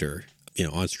actor,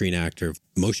 on-screen actor,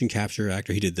 motion capture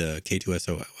actor. He did the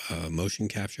K2SO motion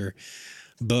capture.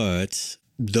 But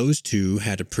those two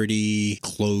had a pretty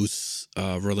close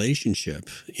relationship,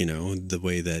 the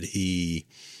way that he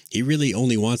really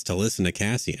only wants to listen to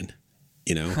Cassian,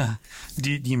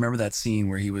 Do you remember that scene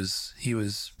where he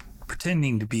was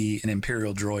pretending to be an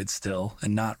Imperial droid still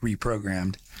and not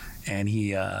reprogrammed, and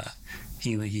he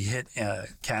hit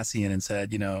Cassian and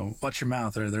said, watch your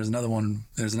mouth, or there's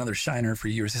another shiner for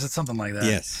you, or he said something like that.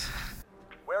 Yes.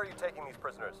 Where are you taking these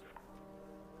prisoners?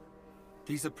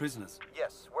 These are prisoners.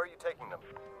 Yes, where are you taking them?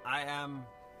 I am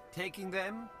taking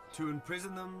them to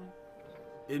imprison them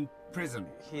in prison.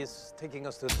 He is taking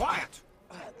us to... Quiet!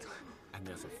 And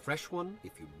there's a fresh one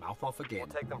if you mouth off again. We'll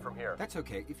take them from here. That's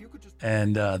okay. If you could just...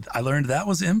 And I learned that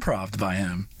was improv by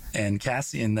him. And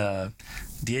Cassian,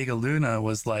 Diego Luna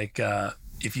was like,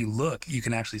 if you look, you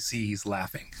can actually see he's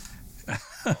laughing.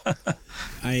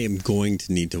 I am going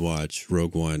to need to watch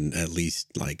Rogue One at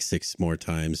least like 6 more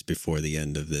times before the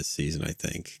end of this season, I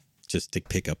think, just to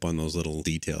pick up on those little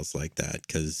details like that,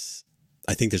 because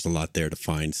I think there's a lot there to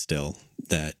find still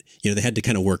that, they had to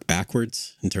kind of work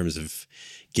backwards in terms of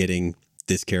getting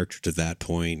this character to that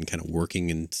point and kind of working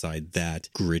inside that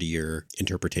grittier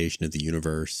interpretation of the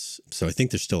universe. So I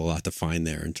think there's still a lot to find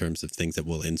there in terms of things that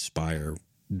will inspire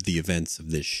the events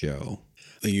of this show.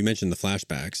 You mentioned the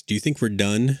flashbacks. Do you think we're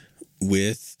done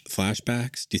with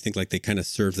flashbacks? Do you think like they kind of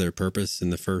serve their purpose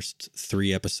in the first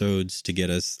 3 episodes to get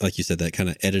us, like you said, that kind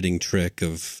of editing trick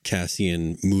of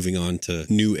Cassian moving on to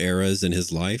new eras in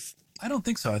his life? I don't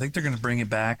think so. I think they're going to bring it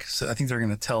back. So I think they're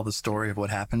going to tell the story of what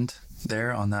happened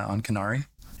there on Kenari.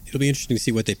 It'll be interesting to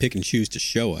see what they pick and choose to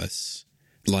show us.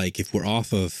 Like if we're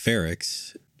off of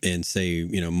Ferrix and say,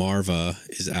 Marva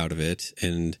is out of it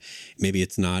and maybe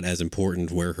it's not as important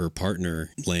where her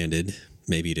partner landed.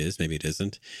 Maybe it is, maybe it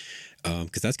isn't.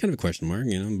 Because that's kind of a question mark,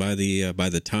 by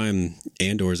the time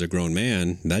Andor is a grown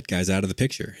man, that guy's out of the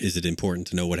picture. Is it important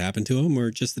to know what happened to him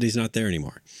or just that he's not there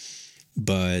anymore?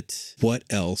 But what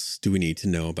else do we need to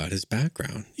know about his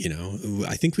background?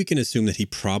 I think we can assume that he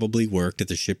probably worked at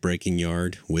the shipbreaking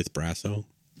yard with Brasso.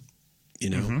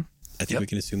 Mm-hmm. I think we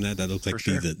can assume that looks like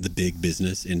the big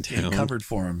business in town. He covered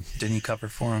for him. Didn't he cover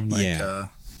for him?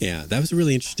 Yeah, that was a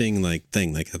really interesting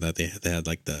thing. Like that they had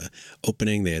like the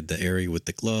opening, they had the area with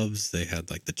the gloves, they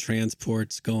had like the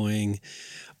transports going.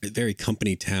 A very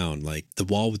company town, like the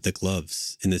wall with the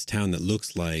gloves in this town that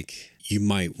looks like you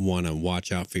might want to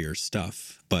watch out for your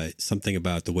stuff. But something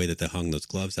about the way that they hung those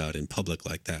gloves out in public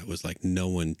like that was like no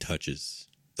one touches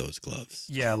those gloves.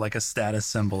 Yeah, like a status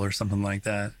symbol or something like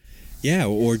that. Yeah,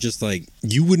 or just like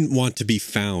you wouldn't want to be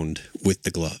found with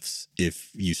the gloves if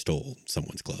you stole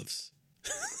someone's gloves.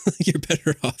 You're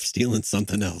better off stealing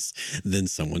something else than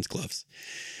someone's gloves.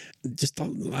 Just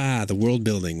the world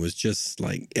building was just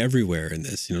like everywhere in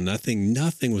this.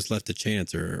 Nothing was left to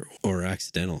chance or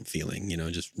accidental feeling.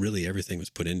 Just really everything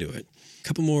was put into it. A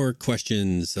couple more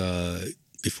questions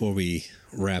before we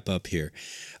wrap up here.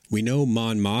 We know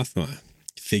Mon Mothma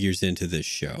figures into this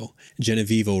show.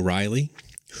 Genevieve O'Reilly,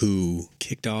 who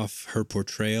kicked off her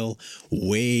portrayal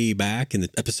way back in the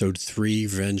episode 3,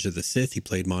 Revenge of the Sith. She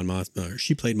played Mon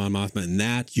Mothma in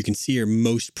that. You can see her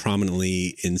most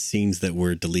prominently in scenes that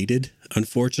were deleted,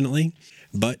 unfortunately.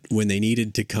 But when they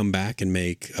needed to come back and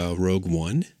make Rogue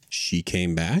One, she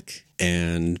came back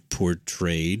and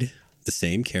portrayed the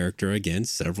same character again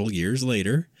several years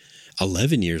later.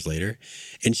 11 years later,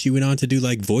 and she went on to do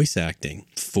like voice acting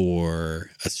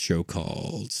for a show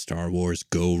called Star Wars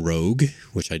Go Rogue,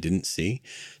 which I didn't see,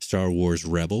 Star Wars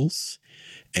Rebels,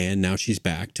 and now she's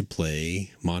back to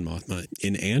play Mon Mothma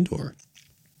in Andor.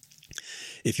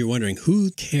 If you're wondering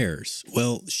who cares,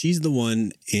 well, she's the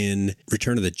one in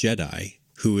Return of the Jedi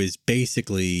who is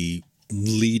basically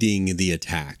leading the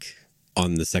attack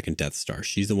on the second Death Star.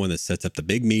 She's the one that sets up the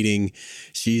big meeting.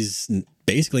 She's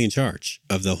basically in charge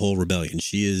of the whole rebellion.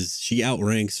 She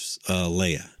outranks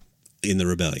Leia in the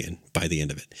rebellion by the end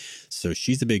of it. So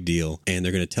she's a big deal, and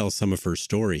they're going to tell some of her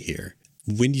story here.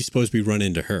 When do you suppose we run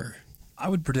into her? I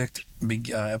would predict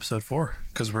episode 4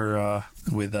 because we're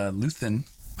with Luthen.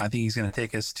 I think he's going to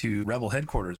take us to Rebel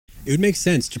headquarters. It would make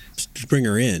sense to bring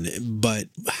her in, but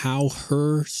how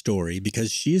her story,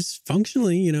 because she's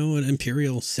functionally, an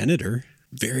Imperial senator,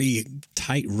 very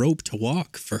tight rope to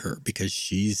walk for her because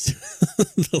she's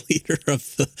the leader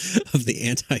of the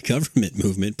anti-government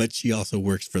movement, but she also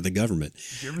works for the government.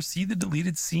 Did you ever see the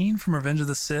deleted scene from Revenge of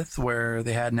the Sith where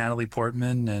they had Natalie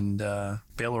Portman and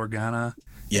Bail Organa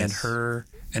and her,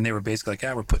 and they were basically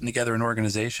like, we're putting together an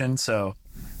organization. So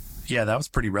yeah, that was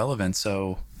pretty relevant.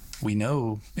 So we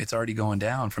know it's already going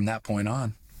down from that point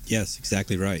on. Yes,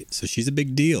 exactly right. So she's a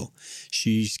big deal.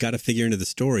 She's got to figure into the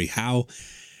story how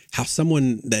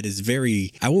someone that is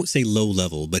very, I won't say low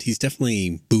level, but he's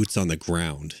definitely boots on the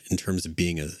ground in terms of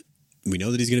being we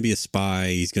know that he's going to be a spy.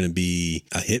 He's going to be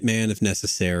a hitman if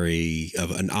necessary,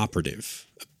 of an operative,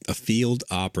 a field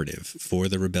operative for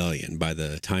the rebellion by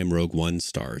the time Rogue One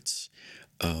starts.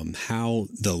 How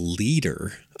the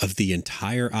leader of the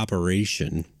entire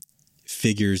operation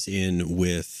figures in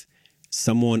with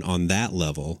someone on that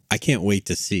level, I can't wait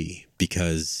to see,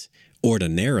 because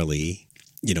ordinarily,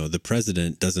 the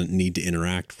president doesn't need to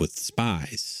interact with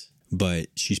spies, but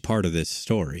she's part of this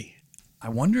story. I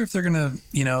wonder if they're going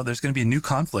to, there's going to be a new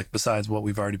conflict besides what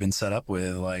we've already been set up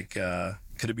with. Like,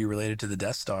 could it be related to the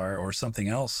Death Star or something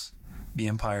else the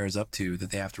Empire is up to that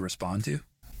they have to respond to?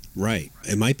 Right.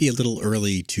 It might be a little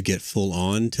early to get full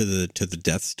on to the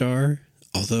Death Star,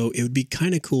 although it would be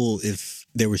kind of cool if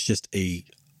there was just a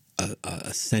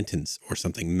a sentence or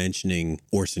something mentioning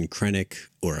Orson Krennic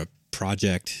or a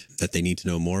project that they need to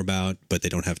know more about, but they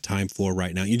don't have time for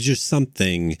right now. Just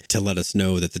something to let us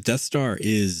know that the Death Star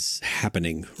is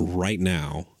happening right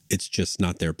now. It's just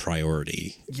not their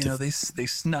priority. You know, they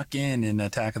snuck in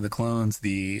Attack of the Clones,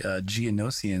 the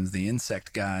Geonosians, the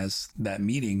insect guys, that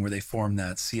meeting where they formed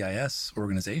that CIS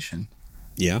organization.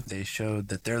 Yeah. They showed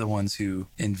that they're the ones who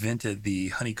invented the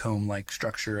honeycomb-like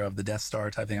structure of the Death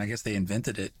Star type thing. I guess they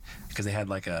invented it because they had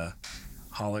like a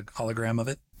hologram of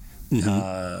it.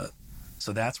 Mm-hmm.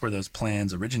 So that's where those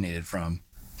plans originated from.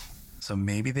 So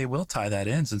maybe they will tie that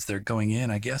in since they're going in,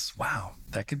 I guess. Wow,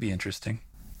 that could be interesting.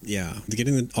 Yeah,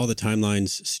 getting all the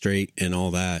timelines straight and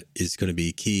all that is going to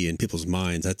be key in people's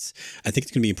minds. I think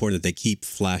it's going to be important that they keep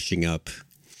flashing up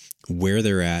where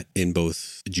they're at in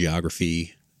both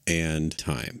geography and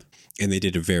time. And they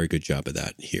did a very good job of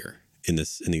that here in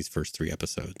these first 3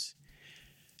 episodes.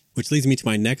 Which leads me to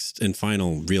my next and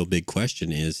final real big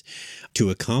question is,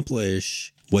 to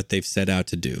accomplish what they've set out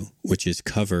to do, which is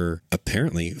cover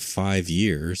apparently 5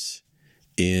 years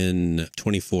in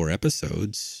 24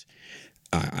 episodes,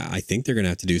 I think they're going to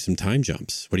have to do some time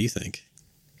jumps. What do you think?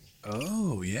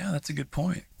 Oh, yeah, that's a good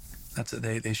point.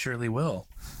 They surely will.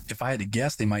 If I had to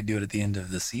guess, they might do it at the end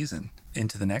of the season,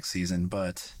 into the next season,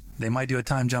 but they might do a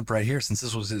time jump right here since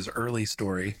this was his early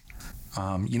story.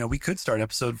 We could start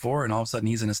episode 4 and all of a sudden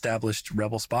he's an established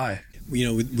rebel spy.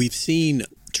 We've seen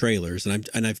trailers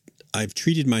and I've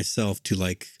treated myself to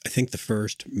I think the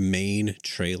first main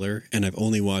trailer, and I've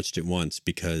only watched it once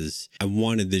because I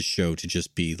wanted this show to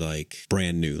just be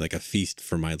brand new, like a feast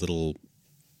for my little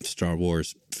Star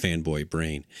Wars fanboy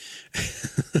brain.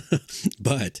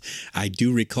 But I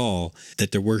do recall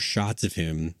that there were shots of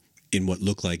him in what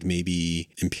looked like maybe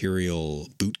Imperial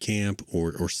boot camp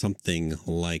or something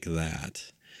like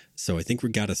that. So I think we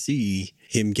got to see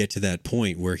him get to that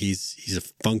point where he's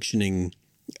a functioning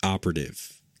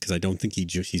operative. Because I don't think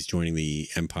he's joining the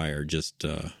Empire just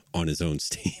on his own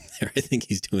steam there. I think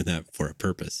he's doing that for a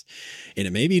purpose. And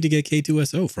it may be to get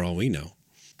K2SO for all we know.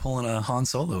 Pulling a Han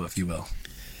Solo, if you will.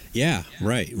 Yeah,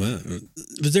 right. Well,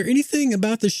 was there anything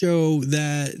about the show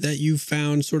that you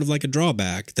found sort of like a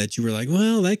drawback that you were like,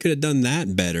 well, they could have done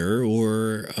that better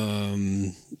or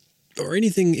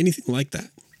anything like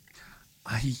that?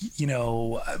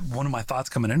 One of my thoughts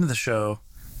coming into the show,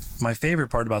 my favorite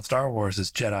part about Star Wars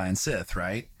is Jedi and Sith,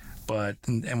 right? But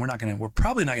we're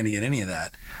probably not gonna get any of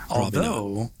that. Probably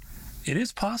Although not. It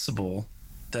is possible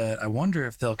that I wonder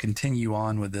if they'll continue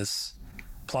on with this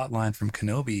plot line from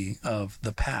Kenobi of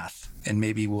the path, and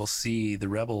maybe we'll see the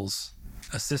rebels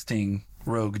assisting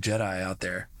rogue Jedi out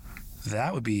there.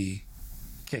 That would be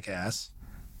kick-ass.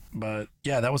 But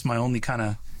yeah, that was my only kind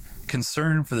of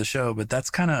concern for the show. But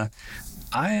that's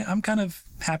I'm kind of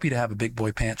happy to have a big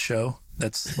boy pants show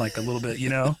that's a little bit,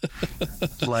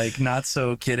 not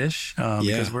so kiddish,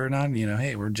 because we're not,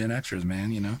 hey, we're Gen Xers,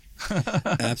 man,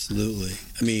 Absolutely.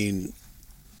 I mean,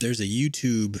 there's a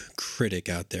YouTube critic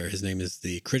out there. His name is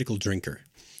the Critical Drinker.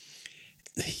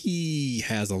 He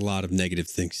has a lot of negative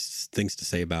things to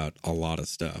say about a lot of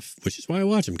stuff, which is why I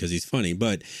watch him, because he's funny.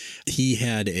 But he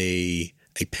had a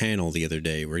panel the other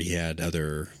day where he had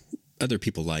other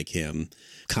people like him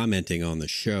commenting on the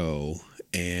show.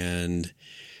 And,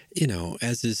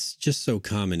 as is just so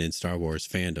common in Star Wars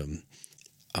fandom,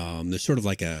 there's sort of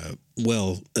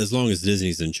as long as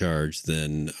Disney's in charge,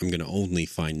 then I'm going to only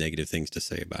find negative things to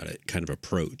say about it kind of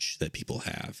approach that people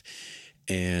have.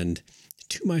 And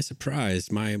to my surprise,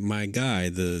 my guy,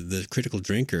 the Critical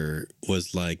Drinker,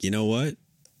 was like, you know what?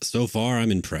 So far,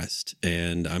 I'm impressed,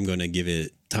 and I'm going to give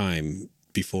it time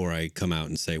before I come out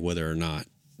and say whether or not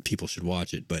people should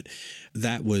watch it. But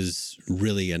that was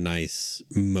really a nice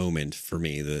moment for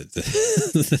me. That's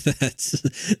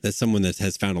someone that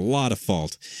has found a lot of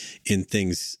fault in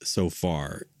things so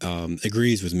far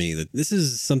agrees with me that this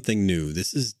is something new.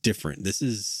 This is different. This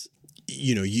is,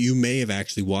 you may have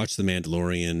actually watched The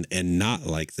Mandalorian and not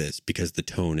like this because the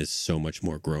tone is so much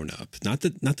more grown up. Not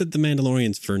that The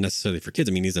Mandalorian's necessarily for kids.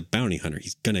 I mean, he's a bounty hunter.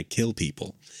 He's gonna kill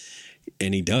people,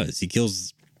 and he does. He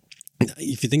kills.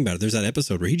 If you think about it, there's that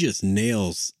episode where he just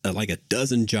nails like a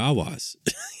dozen Jawas,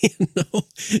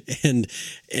 and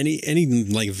he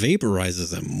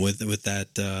vaporizes them with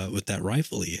that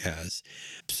rifle he has.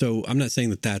 So I'm not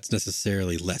saying that that's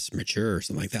necessarily less mature or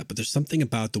something like that, but there's something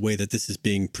about the way that this is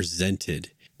being presented.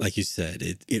 Like you said,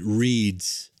 it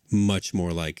reads much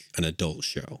more like an adult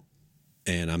show,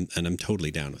 and I'm totally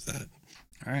down with that.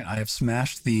 All right, I have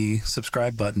smashed the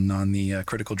subscribe button on the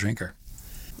Critical Drinker.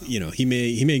 He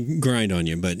may grind on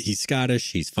you, but he's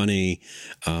Scottish. He's funny.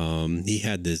 He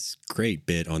had this great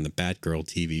bit on the Batgirl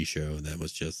TV show that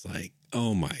was just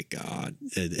Oh my God.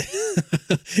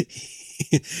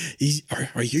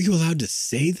 Are you allowed to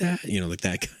say that? Like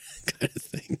that kind of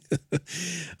thing.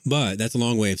 But that's a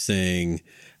long way of saying,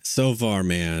 so far,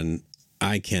 man,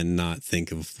 I cannot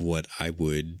think of what I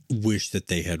would wish that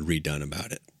they had redone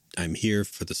about it. I'm here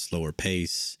for the slower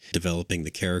pace, developing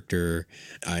the character.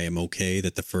 I am okay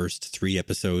that the first 3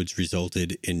 episodes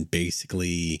resulted in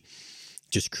basically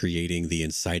just creating the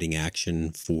inciting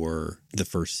action for the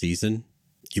first season.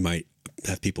 You might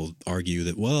have people argue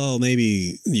that, well,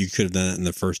 maybe you could have done that in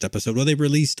the first episode. Well, they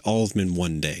released all of them in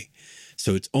one day.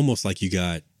 So it's almost like you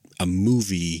got a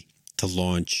movie to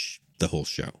launch the whole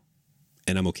show.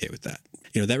 And I'm okay with that.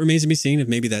 That remains to be seen if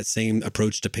maybe that same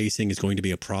approach to pacing is going to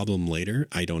be a problem later.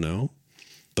 I don't know.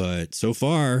 But so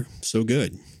far, so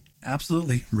good.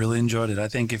 Absolutely. Really enjoyed it. I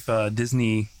think if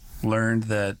Disney learned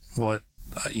that like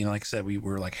I said, we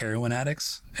were like heroin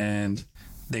addicts, and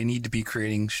they need to be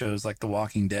creating shows like The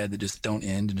Walking Dead that just don't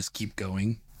end and just keep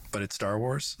going, but it's Star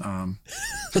Wars.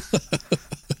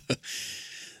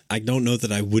 I don't know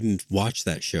that I wouldn't watch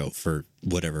that show for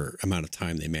whatever amount of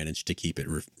time they managed to keep it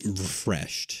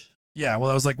refreshed. Yeah,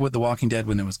 well, I was like with The Walking Dead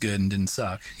when it was good and didn't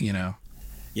suck, Yeah,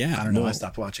 I don't know. I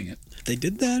stopped watching it. They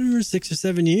did that for 6 or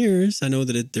 7 years. I know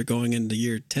that they're going into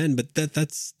year 10, but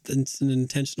that's an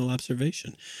intentional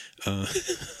observation.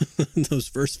 Those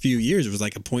first few years, it was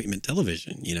like appointment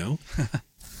television,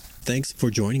 Thanks for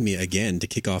joining me again to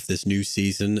kick off this new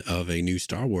season of a new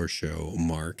Star Wars show,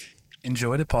 Mark.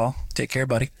 Enjoyed it, Paul. Take care,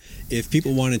 buddy. If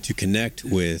people wanted to connect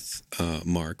with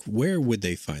Mark, where would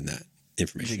they find that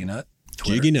information? Jiggy Nut.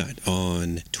 Jiggy Nut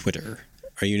on Twitter.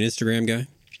 Are you an Instagram guy?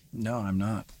 No, I'm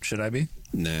not. Should I be?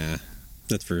 Nah,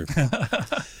 that's for...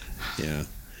 Yeah.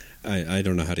 I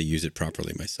don't know how to use it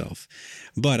properly myself.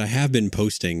 But I have been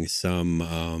posting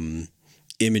some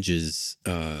images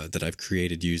that I've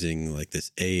created using like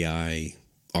this AI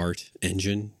art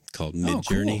engine called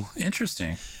Midjourney. Oh, cool.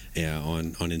 Interesting. Yeah,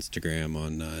 on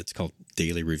Instagram, it's called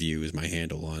Daily Review is my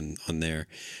handle on there.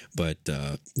 But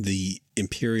the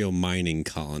Imperial Mining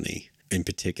Colony in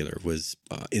particular was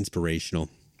inspirational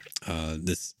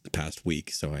this past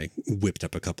week. So I whipped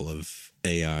up a couple of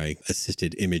AI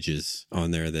assisted images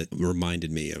on there that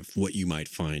reminded me of what you might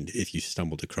find if you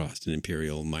stumbled across an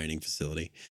Imperial mining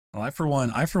facility. Well, I for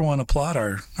one applaud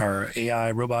our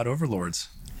AI robot overlords.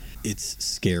 It's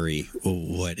scary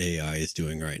what AI is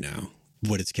doing right now,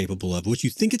 what it's capable of, what you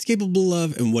think it's capable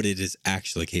of, and what it is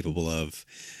actually capable of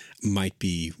might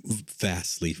be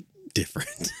vastly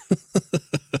different.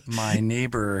 My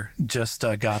neighbor just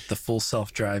got the full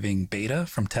self-driving beta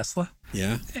from Tesla.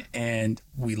 Yeah. And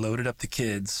we loaded up the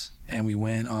kids and we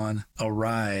went on a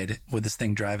ride with this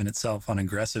thing driving itself on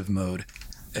aggressive mode.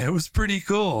 It was pretty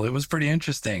cool. It was pretty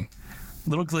interesting. A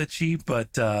little glitchy,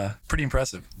 but pretty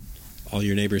impressive. All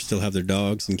your neighbors still have their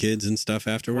dogs and kids and stuff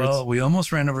afterwards? Well, we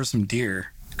almost ran over some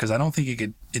deer because I don't think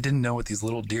it didn't know what these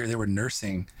little deer they were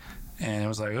nursing. And it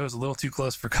was like, it was a little too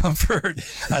close for comfort.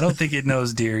 I don't think it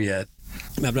knows deer yet.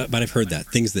 But I've heard that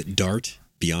things that dart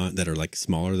beyond, that are like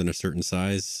smaller than a certain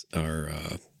size, are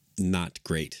not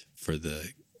great for the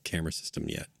camera system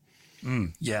yet.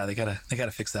 Yeah, they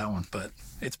gotta fix that one, but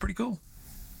it's pretty cool.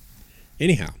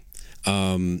 Anyhow,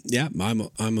 yeah,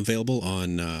 I'm available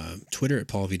on Twitter at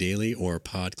Paul V Daily or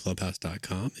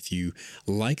podclubhouse.com. If you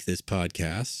like this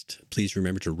podcast, please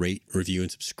remember to rate, review, and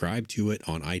subscribe to it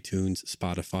on iTunes,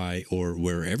 Spotify, or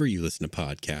wherever you listen to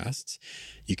podcasts.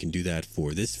 You can do that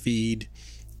for this feed,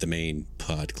 the main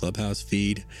Pod Clubhouse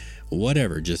feed,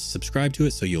 whatever. Just subscribe to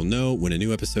it so you'll know when a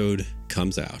new episode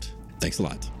comes out. Thanks a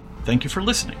lot. Thank you for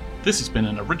listening. This has been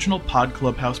an original Pod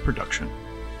Clubhouse production.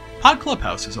 Pod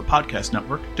Clubhouse is a podcast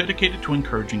network dedicated to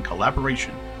encouraging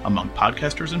collaboration among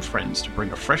podcasters and friends to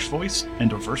bring a fresh voice and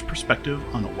diverse perspective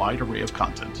on a wide array of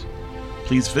content.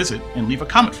 Please visit and leave a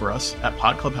comment for us at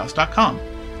podclubhouse.com.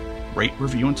 Rate,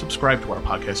 review, and subscribe to our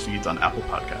podcast feeds on Apple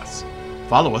Podcasts.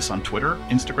 Follow us on Twitter,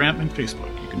 Instagram, and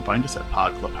Facebook. You can find us at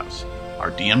Pod Clubhouse. Our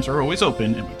DMs are always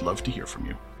open, and we'd love to hear from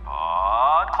you.